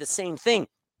see the same thing.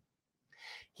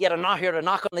 He had to knock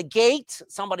on the gate.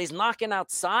 Somebody's knocking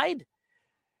outside.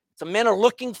 Some men are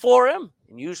looking for him.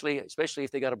 And usually, especially if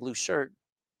they got a blue shirt,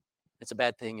 it's a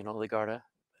bad thing, they gotta.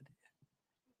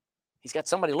 He's got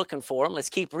somebody looking for him. Let's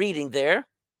keep reading there.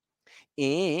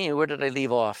 Where did I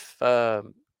leave off?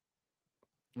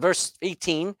 Verse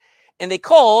 18. And they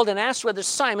called and asked whether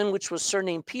Simon, which was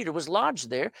surnamed Peter, was lodged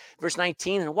there. Verse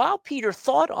 19. And while Peter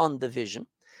thought on the vision,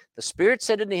 the Spirit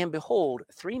said unto him, Behold,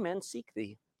 3 men seek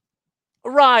thee.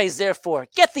 Arise, therefore,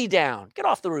 get thee down, get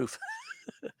off the roof,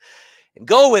 and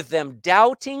go with them,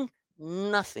 doubting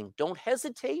nothing. Don't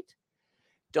hesitate.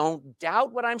 Don't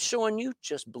doubt what I'm showing you.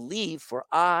 Just believe, for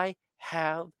I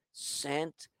have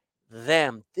sent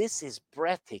them. This is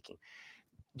breathtaking.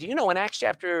 Do you know in Acts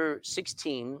chapter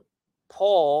 16,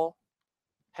 Paul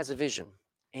has a vision,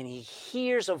 and he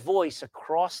hears a voice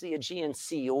across the Aegean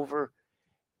Sea over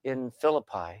in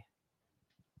Philippi,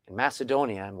 in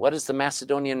Macedonia. And what is the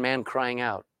Macedonian man crying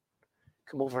out?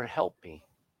 Come over and help me.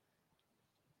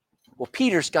 Well,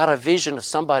 Peter's got a vision of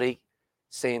somebody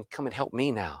saying, come and help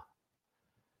me now.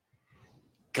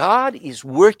 God is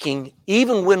working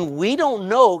even when we don't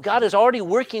know. God is already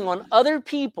working on other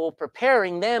people,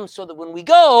 preparing them so that when we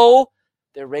go,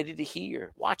 they're ready to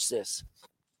hear. Watch this.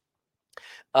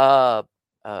 The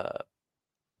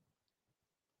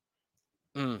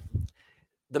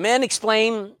men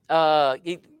explain,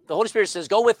 the Holy Spirit says,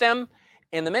 go with them.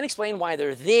 And the men explain why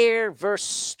they're there.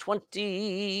 Verse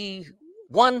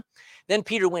 21. Then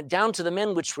Peter went down to the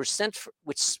men which were sent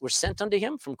unto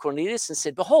him from Cornelius and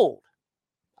said, Behold,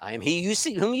 I am he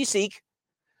whom you seek.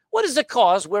 What is the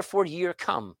cause wherefore ye are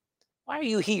come? Why are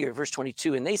you here? Verse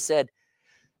 22. And they said,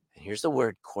 and here's the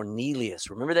word,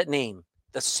 Cornelius. Remember that name,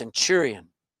 the centurion,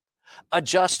 a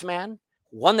just man,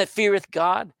 one that feareth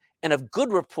God, and of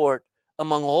good report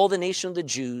among all the nation of the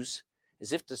Jews,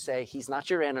 as if to say, he's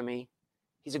not your enemy.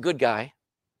 He's a good guy.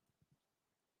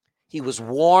 He was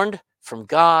warned from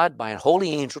God by a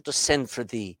holy angel to send for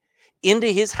thee into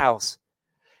his house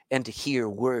and to hear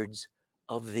words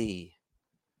of thee.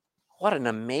 What an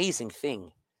amazing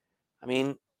thing. I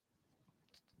mean,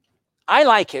 I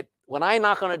like it when I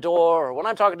knock on a door or when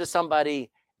I'm talking to somebody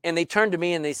and they turn to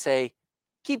me and they say,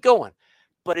 keep going.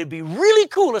 But it'd be really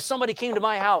cool if somebody came to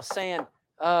my house saying,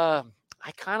 I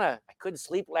couldn't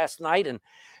sleep last night, and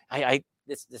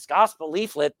this gospel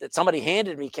leaflet that somebody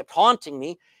handed me kept haunting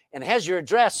me, and it has your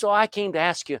address, so I came to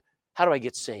ask you, how do I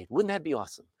get saved? Wouldn't that be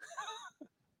awesome?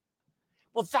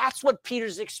 Well, that's what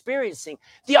Peter's experiencing,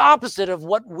 the opposite of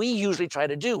what we usually try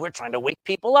to do. We're trying to wake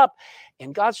people up,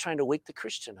 and God's trying to wake the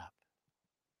Christian up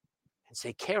and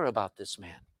say, care about this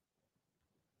man.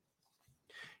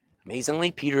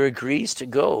 Amazingly, Peter agrees to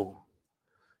go.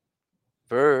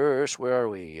 Verse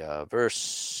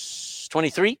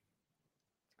 23.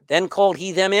 Then called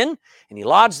he them in, and he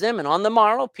lodged them, and on the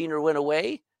morrow Peter went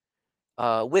away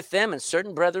with them, and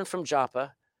certain brethren from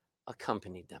Joppa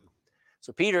accompanied them.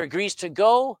 So Peter agrees to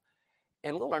go,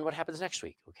 and we'll learn what happens next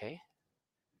week, okay?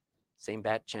 Same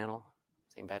bat channel,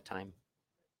 same bat time.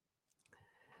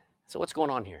 So what's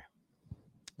going on here?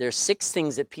 There's 6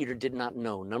 things that Peter did not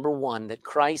know. Number 1, that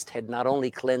Christ had not only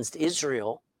cleansed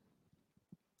Israel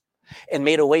and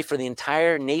made a way for the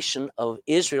entire nation of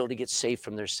Israel to get saved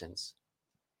from their sins.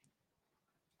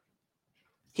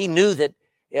 He knew that,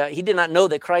 he did not know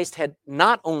that Christ had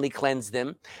not only cleansed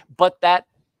them, but that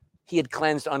he had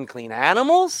cleansed unclean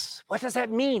animals. What does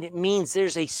that mean? It means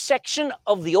there's a section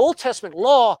of the Old Testament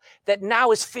law that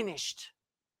now is finished.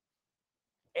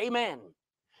 Amen.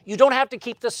 You don't have to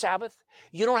keep the Sabbath.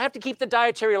 You don't have to keep the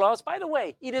dietary laws. By the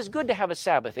way, it is good to have a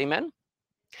Sabbath. Amen.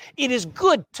 It is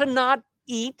good to not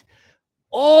eat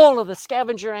all of the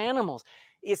scavenger animals.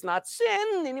 It's not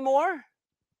sin anymore,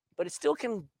 but it still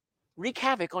can wreak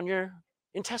havoc on your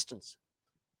intestines.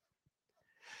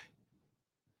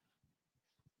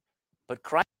 But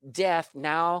Christ's death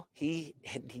now, he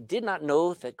did not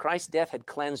know that Christ's death had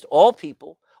cleansed all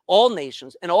people, all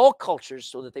nations, and all cultures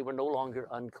so that they were no longer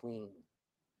unclean.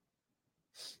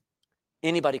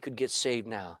 Anybody could get saved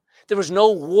now. There was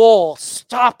no wall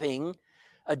stopping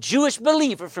a Jewish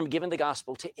believer from giving the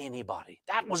gospel to anybody.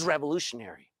 That was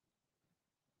revolutionary.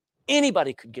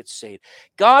 Anybody could get saved.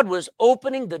 God was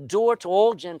opening the door to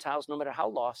all Gentiles, no matter how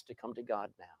lost, to come to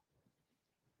God now.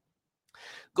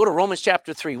 Go to Romans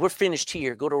chapter 3. We're finished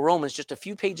here. Go to Romans, just a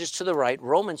few pages to the right.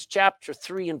 Romans chapter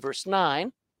 3 and verse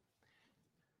 9.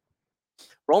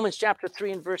 Romans chapter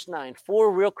 3 and verse 9.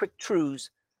 4 real quick truths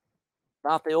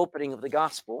about the opening of the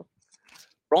gospel.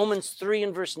 Romans 3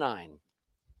 and verse 9.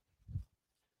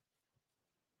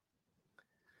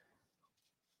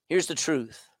 Here's the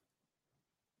truth.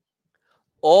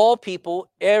 All people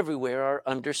everywhere are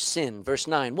under sin. Verse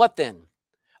 9. What then?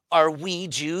 Are we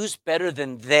Jews better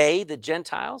than they, the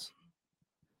Gentiles?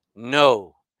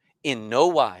 No. In no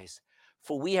wise.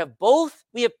 For we have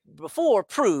before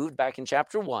proved back in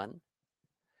chapter 1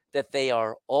 that they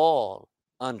are all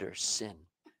under sin.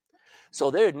 So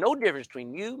there's no difference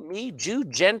between you, me, Jew,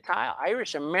 Gentile,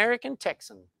 Irish, American,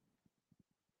 Texan.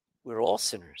 We're all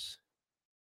sinners.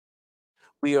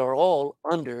 We are all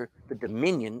under the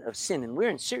dominion of sin, and we're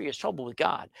in serious trouble with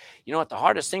God. You know what the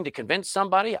hardest thing to convince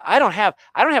somebody? I don't have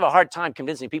a hard time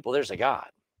convincing people there's a God.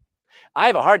 I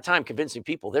have a hard time convincing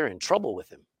people they're in trouble with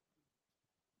him.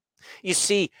 You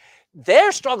see,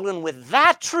 they're struggling with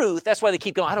that truth. That's why they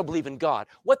keep going, I don't believe in God.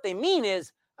 What they mean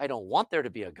is, I don't want there to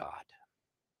be a God.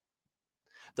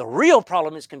 The real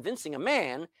problem is convincing a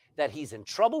man that he's in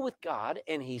trouble with God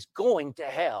and he's going to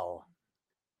hell.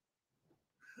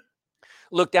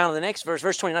 Look down to the next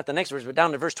verse 20, not the next verse, but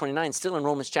down to verse 29, still in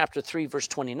Romans chapter 3, verse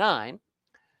 29.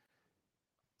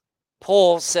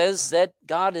 Paul says that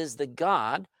God is the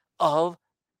God of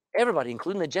everybody,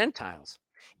 including the Gentiles.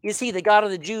 Is he the God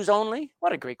of the Jews only?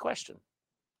 What a great question.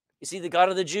 Is he the God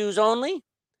of the Jews only?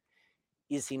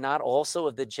 Is he not also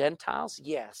of the Gentiles?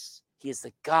 Yes, he is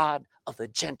the God of the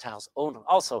Gentiles only.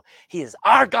 Also, he is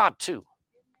our God too.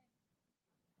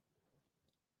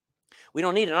 We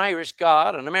don't need an Irish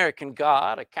God, an American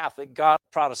God, a Catholic God,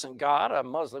 a Protestant God, a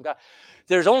Muslim God.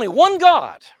 There's only one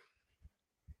God.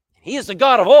 He is the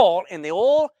God of all, and they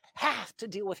all have to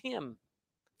deal with him.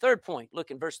 Third point, look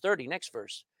in verse 30, next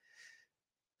verse.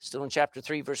 Still in chapter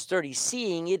 3, verse 30,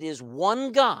 seeing it is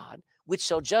one God which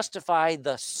shall justify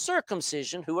the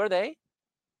circumcision. Who are they?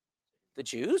 The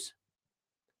Jews.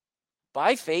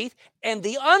 By faith. And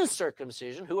the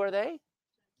uncircumcision. Who are they?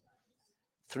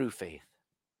 Through faith.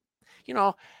 You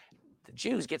know, the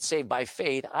Jews get saved by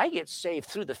faith. I get saved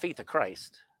through the faith of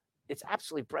Christ. It's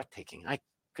absolutely breathtaking. I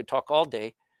could talk all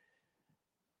day,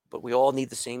 but we all need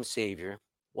the same Savior.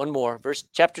 One more,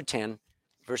 chapter 10,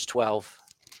 verse 12.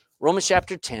 Romans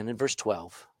chapter 10 and verse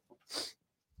 12.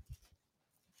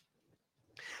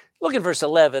 Look at verse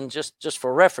 11, just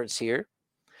for reference here.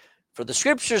 For the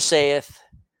scripture saith,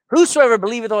 whosoever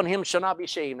believeth on him shall not be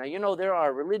ashamed. Now, you know, there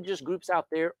are religious groups out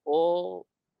there all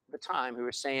the time who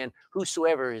are saying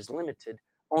whosoever is limited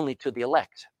only to the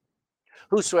elect.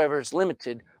 Whosoever is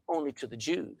limited only to the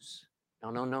Jews.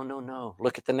 No.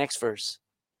 Look at the next verse.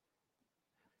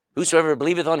 Whosoever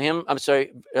believeth on him,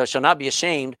 shall not be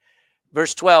ashamed.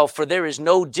 Verse 12, for there is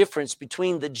no difference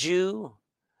between the Jew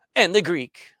and the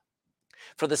Greek.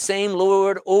 For the same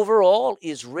Lord over all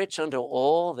is rich unto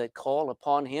all that call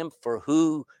upon him. For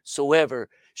whosoever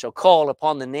shall call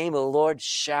upon the name of the Lord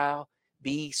shall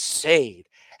be saved.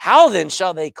 How then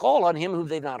shall they call on him whom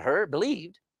they've not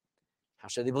believed? How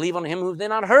shall they believe on him whom they've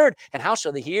not heard? And how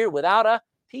shall they hear without a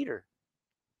Peter?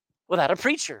 Without a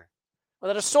preacher?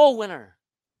 Without a soul winner?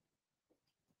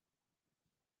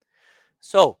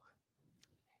 So,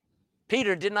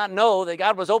 Peter did not know that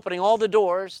God was opening all the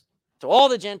doors to all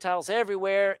the Gentiles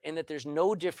everywhere, and that there's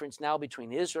no difference now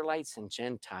between Israelites and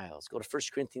Gentiles. Go to 1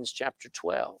 Corinthians chapter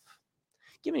 12.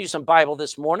 Giving you some Bible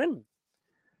this morning.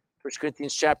 1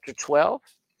 Corinthians chapter 12.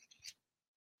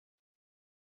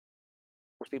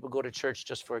 Most people go to church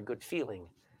just for a good feeling.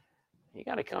 You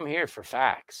got to come here for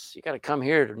facts. You got to come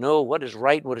here to know what is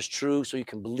right, what is true, so you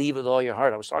can believe with all your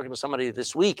heart. I was talking to somebody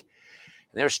this week,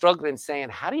 and they were struggling, saying,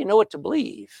 how do you know what to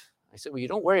believe? I said, well, you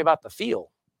don't worry about the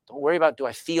feel. Don't worry about, do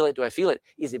I feel it? Do I feel it?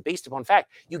 Is it based upon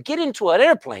fact? You get into an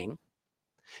airplane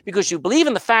because you believe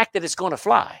in the fact that it's going to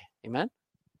fly. Amen?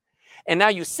 And now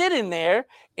you sit in there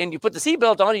and you put the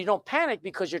seatbelt on and you don't panic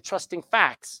because you're trusting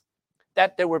facts.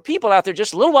 That there were people out there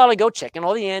just a little while ago checking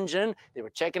all the engine. They were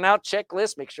checking out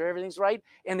checklists, make sure everything's right.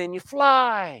 And then you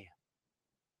fly.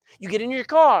 You get in your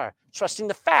car, trusting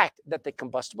the fact that the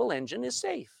combustible engine is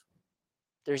safe.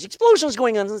 There's explosions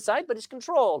going on inside, but it's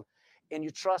controlled. And you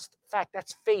trust fact.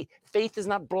 That's faith. Faith is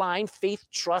not blind. Faith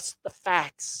trusts the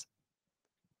facts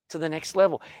to the next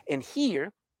level. And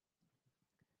here,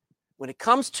 when it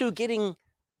comes to getting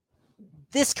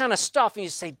this kind of stuff, and you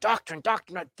say doctrine,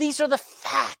 these are the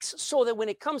facts, so that when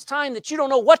it comes time that you don't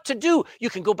know what to do, you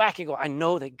can go back and go, I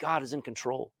know that God is in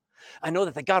control. I know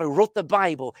that the God who wrote the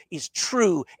Bible is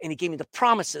true, and he gave me the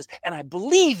promises, and I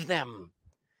believe them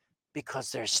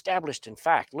because they're established in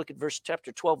fact. Look at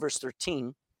chapter 12, verse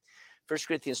 13. 1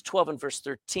 Corinthians 12 and verse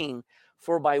 13.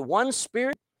 For by one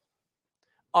Spirit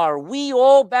are we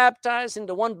all baptized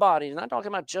into one body. He's not talking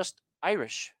about just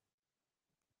Irish.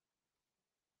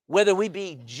 Whether we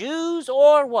be Jews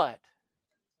or what?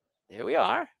 There we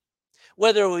are.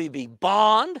 Whether we be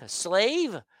bond,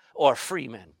 slave, or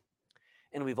freemen.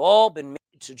 And we've all been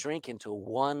made to drink into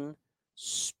one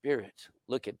Spirit.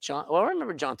 Look at John. Well,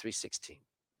 remember John 3:16.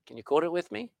 Can you quote it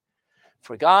with me?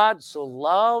 For God so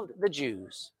loved the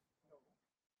Jews.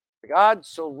 God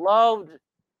so loved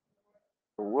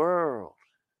the world.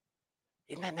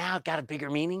 Isn't that now got a bigger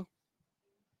meaning?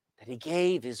 That he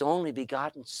gave his only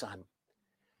begotten Son.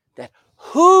 That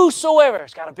whosoever,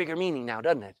 it's got a bigger meaning now,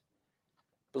 doesn't it?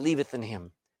 Believeth in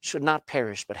him should not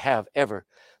perish, but have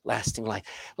everlasting life.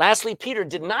 Lastly, Peter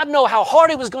did not know how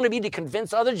hard it was going to be to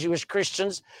convince other Jewish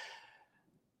Christians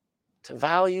to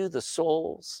value the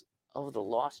souls of the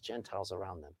lost Gentiles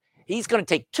around them. He's going to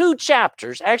take 2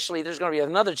 chapters. Actually, there's going to be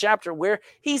another chapter where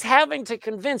he's having to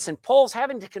convince, and Paul's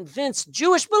having to convince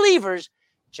Jewish believers,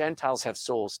 Gentiles have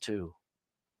souls too.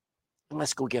 And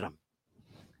let's go get them.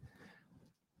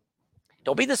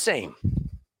 Don't be the same.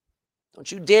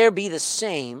 Don't you dare be the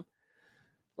same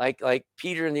like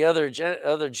Peter and the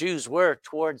other Jews were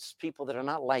towards people that are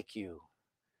not like you.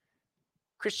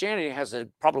 Christianity has a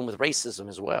problem with racism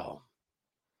as well.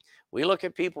 We look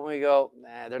at people and we go,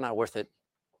 nah, they're not worth it.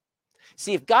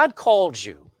 See, if God called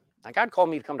you, now God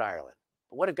called me to come to Ireland.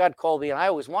 But what if God called me, and I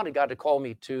always wanted God to call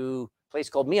me to a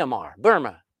place called Myanmar,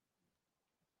 Burma.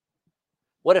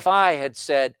 What if I had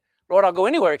said, Lord, I'll go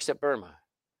anywhere except Burma?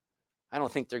 I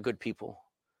don't think they're good people.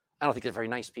 I don't think they're very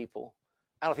nice people.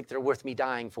 I don't think they're worth me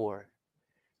dying for.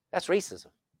 That's racism.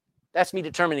 That's me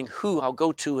determining who I'll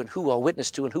go to and who I'll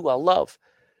witness to and who I'll love.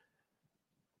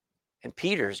 And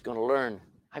Peter's going to learn,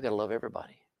 I've got to love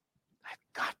everybody. I've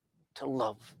got to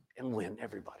love and win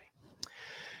everybody.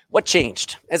 What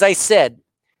changed? As I said,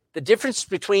 the difference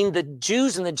between the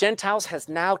Jews and the Gentiles has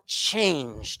now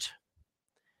changed.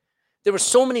 There were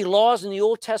so many laws in the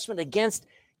Old Testament against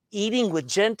eating with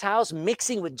Gentiles,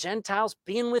 mixing with Gentiles,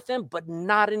 being with them, but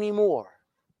not anymore.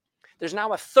 There's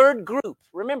now a third group.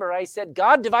 Remember, I said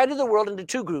God divided the world into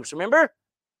 2 groups. Remember?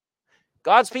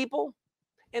 God's people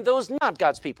and those not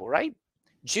God's people, right?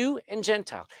 Jew and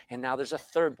Gentile. And now there's a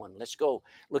third one. Let's go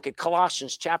look at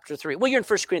Colossians chapter 3. Well, you're in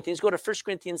 1 Corinthians. Go to 1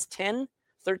 Corinthians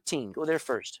 10:13. Go there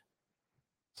first.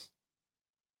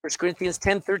 1 Corinthians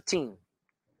 10:13.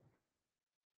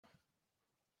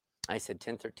 I said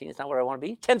 10:13. It's not where I want to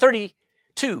be.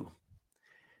 10:32.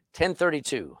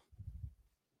 10:32.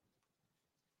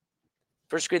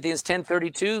 1 Corinthians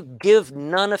 10:32. Give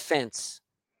none offense,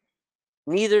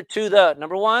 neither to the,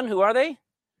 number one, who are they?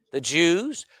 The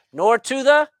Jews, nor to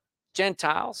the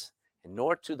Gentiles, and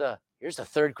nor to the, here's the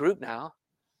third group now,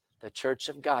 the church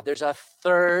of God. There's a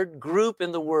third group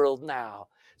in the world now.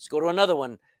 Let's go to another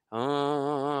one.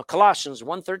 Colossians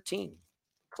 1:13.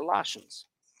 Colossians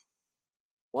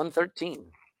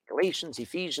 1:13. Galatians,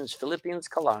 Ephesians, Philippians,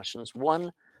 Colossians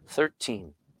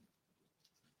 1:13.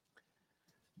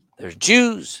 There's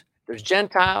Jews, there's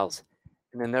Gentiles,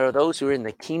 and then there are those who are in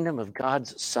the kingdom of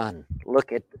God's Son.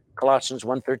 Look at Colossians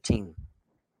 1:13.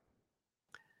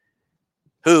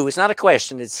 Who, it's not a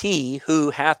question, it's he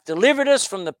who hath delivered us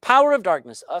from the power of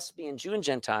darkness, us being Jew and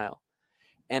Gentile,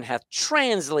 and hath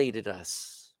translated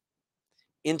us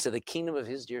into the kingdom of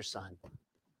his dear Son.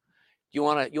 You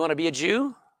want to be a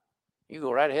Jew? You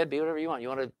go right ahead, be whatever you want. You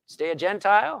want to stay a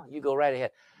Gentile? You go right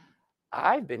ahead.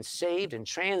 I've been saved and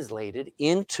translated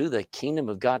into the kingdom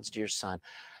of God's dear Son.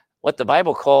 What the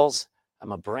Bible calls,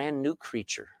 I'm a brand new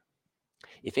creature.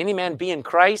 If any man be in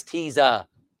Christ, he's a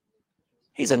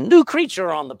new creature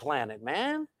on the planet,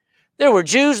 man. There were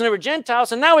Jews and there were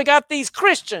Gentiles, and now we got these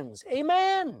Christians.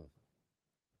 Amen.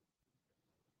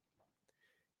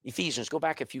 Ephesians, go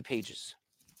back a few pages.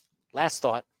 Last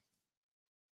thought.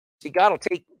 See, God will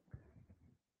take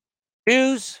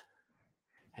Jews,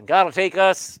 and God will take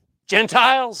us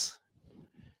Gentiles,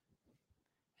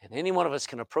 and any one of us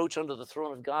can approach under the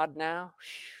throne of God now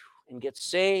and get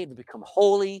saved and become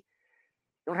holy. You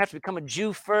don't have to become a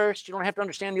Jew first. You don't have to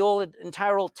understand the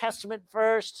entire Old Testament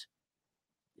first.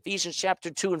 Ephesians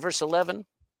chapter 2 and verse 11.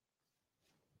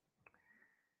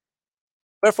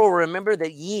 Wherefore remember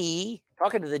that ye,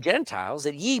 talking to the Gentiles,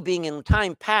 that ye being in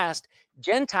time past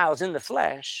Gentiles in the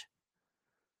flesh,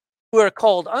 who are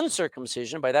called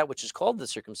uncircumcision by that which is called the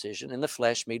circumcision in the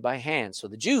flesh made by hands. So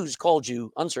the Jews called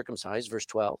you uncircumcised, verse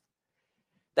 12.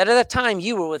 That at that time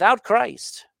you were without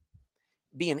Christ,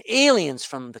 being aliens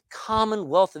from the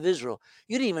commonwealth of Israel.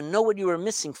 You didn't even know what you were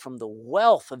missing from the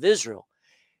wealth of Israel.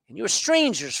 And you were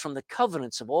strangers from the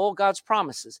covenants of all God's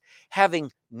promises,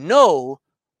 having no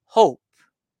hope,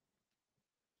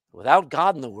 without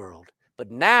God in the world.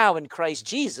 But now in Christ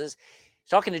Jesus,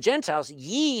 talking to Gentiles,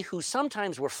 ye who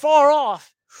sometimes were far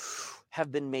off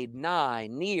have been made nigh,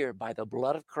 near by the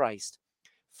blood of Christ.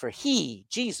 For he,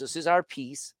 Jesus, is our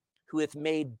peace, who hath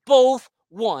made both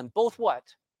one. Both what?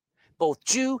 Both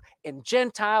Jew and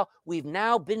Gentile. We've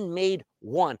now been made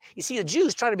one. You see, the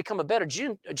Jew's trying to become a better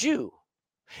Jew,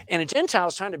 and a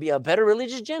Gentile's trying to be a better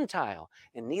religious Gentile.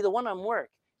 And neither one of them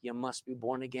work. You must be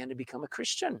born again to become a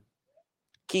Christian.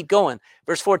 Keep going.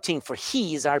 Verse 14, for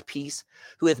he is our peace,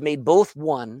 who hath made both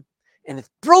one, and hath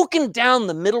broken down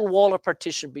the middle wall of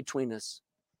partition between us,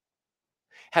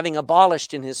 having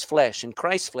abolished in his flesh, in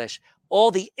Christ's flesh,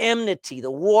 all the enmity,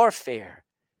 the warfare,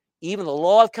 even the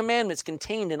law of commandments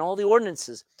contained in all the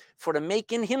ordinances, for to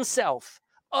make in himself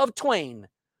of twain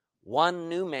one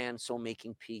new man, so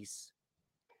making peace.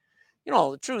 You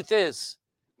know, the truth is,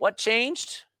 what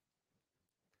changed?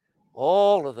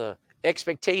 All of the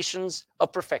expectations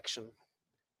of perfection.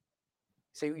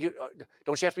 Say,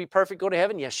 don't you have to be perfect, go to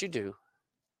heaven? Yes, you do.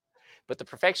 But the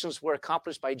perfections were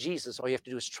accomplished by Jesus. All you have to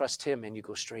do is trust him and you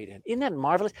go straight in. Isn't that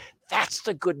marvelous? That's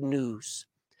the good news.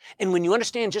 And when you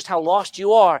understand just how lost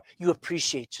you are, you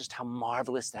appreciate just how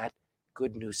marvelous that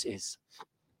good news is.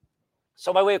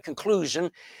 So by way of conclusion,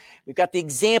 we've got the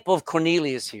example of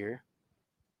Cornelius here.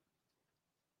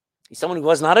 He's someone who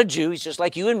was not a Jew. He's just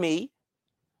like you and me.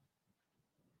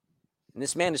 And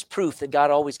this man is proof that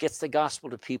God always gets the gospel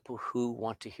to people who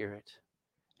want to hear it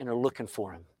and are looking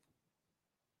for him.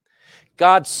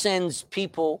 God sends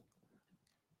people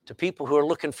to people who are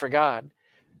looking for God.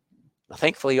 Now,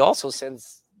 thankfully, he also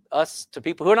sends us to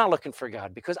people who are not looking for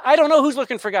God, because I don't know who's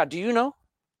looking for God. Do you know?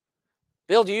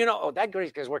 Bill, do you know? Oh, that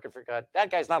guy's working for God. That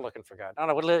guy's not looking for God. I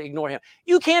don't know, ignore him.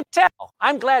 You can't tell.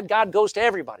 I'm glad God goes to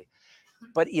everybody.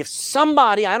 But if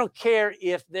somebody, I don't care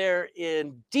if they're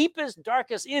in deepest,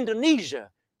 darkest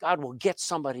Indonesia, God will get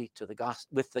somebody to the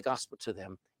gospel, with the gospel to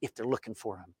them if they're looking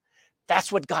for him.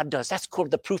 That's what God does. That's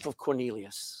the proof of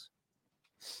Cornelius.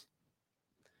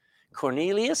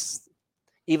 Cornelius,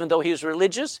 even though he was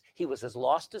religious, he was as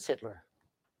lost as Hitler.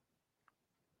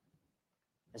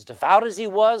 As devout as he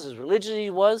was, as religious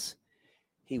as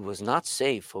he was not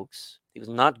saved, folks. He was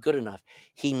not good enough.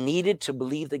 He needed to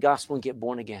believe the gospel and get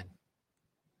born again.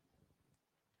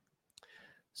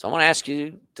 So I want to ask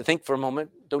you to think for a moment.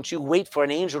 Don't you wait for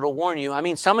an angel to warn you. I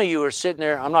mean, some of you are sitting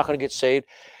there, I'm not going to get saved.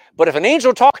 But if an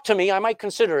angel talked to me, I might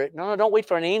consider it. No, don't wait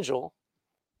for an angel.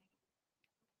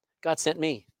 God sent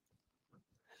me.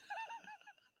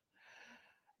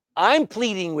 I'm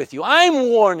pleading with you. I'm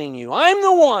warning you. I'm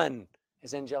the one,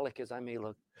 as angelic as I may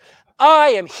look. I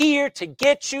am here to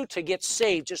get you to get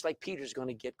saved, just like Peter's going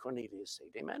to get Cornelius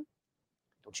saved. Amen?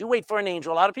 Don't you wait for an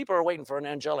angel. A lot of people are waiting for an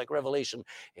angelic revelation.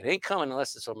 It ain't coming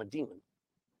unless it's from a demon.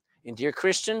 And dear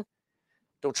Christian,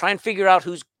 don't try and figure out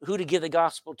who to give the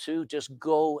gospel to. Just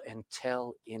go and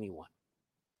tell anyone.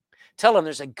 Tell them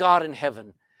there's a God in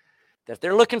heaven, that if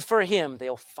they're looking for him,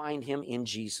 they'll find him in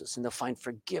Jesus, and they'll find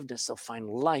forgiveness. They'll find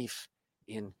life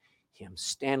in him.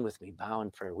 Stand with me. Bow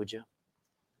in prayer, would you?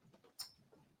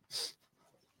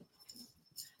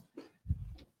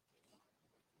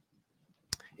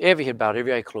 Every head bowed,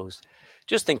 every eye closed.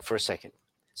 Just think for a second.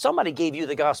 Somebody gave you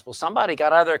the gospel. Somebody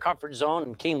got out of their comfort zone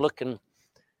and came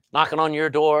knocking on your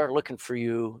door, looking for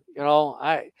you. You know,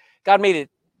 God made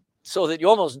it so that you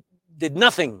almost did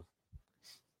nothing.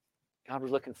 God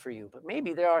was looking for you. But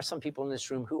maybe there are some people in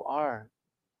this room who are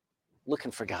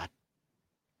looking for God.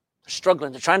 They're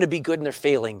struggling. They're trying to be good and they're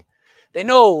failing. They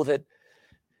know that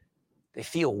they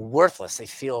feel worthless. They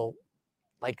feel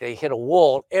like they hit a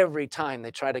wall every time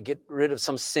they try to get rid of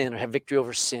some sin or have victory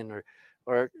over sin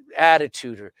or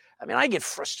attitude. I mean, I get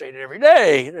frustrated every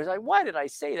day. It's like, why did I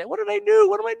say that? What did I do?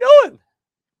 What am I doing?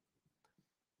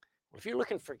 Well, if you're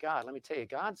looking for God, let me tell you,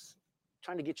 God's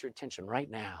trying to get your attention right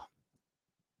now.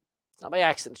 It's not by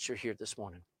accident that you're here this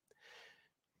morning.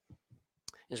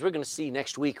 As we're going to see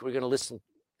next week, we're going to listen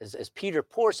as Peter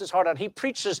pours his heart out. He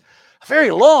preaches a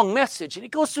very long message, and he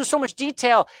goes through so much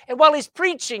detail. And while he's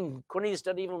preaching, Cornelius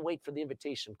doesn't even wait for the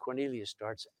invitation. Cornelius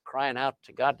starts crying out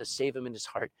to God to save him in his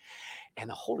heart. And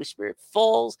the Holy Spirit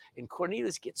falls, and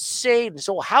Cornelius gets saved. His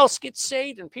whole house gets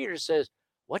saved. And Peter says,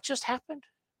 what just happened?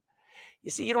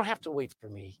 You see, you don't have to wait for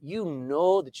me. You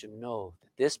know that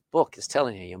this book is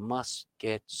telling you must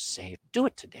get saved. Do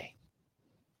it today.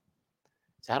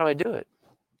 So how do I do it?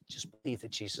 Just believe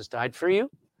that Jesus died for you,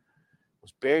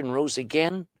 was buried and rose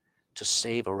again to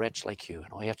save a wretch like you.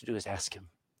 And all you have to do is ask him.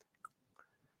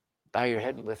 Bow your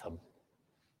head with a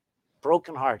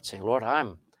broken heart, saying, Lord,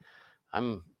 I'm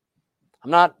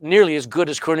not nearly as good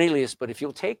as Cornelius, but if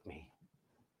you'll take me,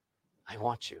 I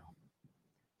want you.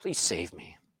 Please save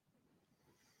me.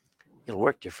 It'll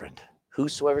work, dear friend.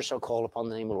 Whosoever shall call upon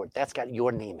the name of the Lord, that's got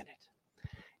your name in it.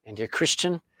 And dear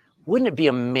Christian, wouldn't it be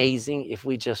amazing if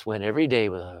we just went every day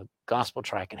with a gospel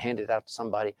tract and handed it out to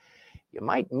somebody? You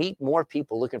might meet more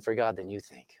people looking for God than you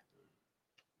think.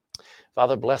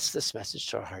 Father, bless this message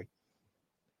to our heart.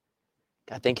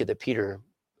 God, thank you that Peter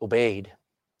obeyed.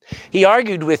 He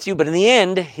argued with you, but in the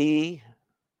end, he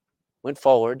went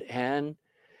forward and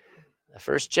the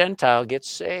first Gentile gets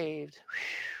saved.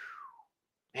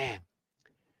 Man,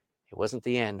 it wasn't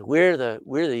the end. We're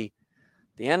the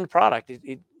end product.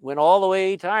 It went all the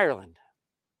way to Ireland,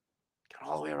 got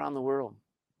all the way around the world,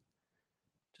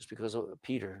 just because of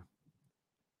Peter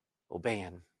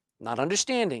obeying, not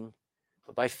understanding,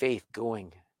 but by faith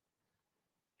going.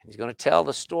 And he's going to tell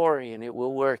the story, and it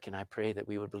will work. And I pray that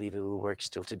we would believe it will work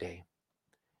still today.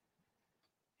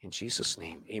 In Jesus'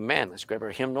 name, amen. Let's grab our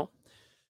hymnal.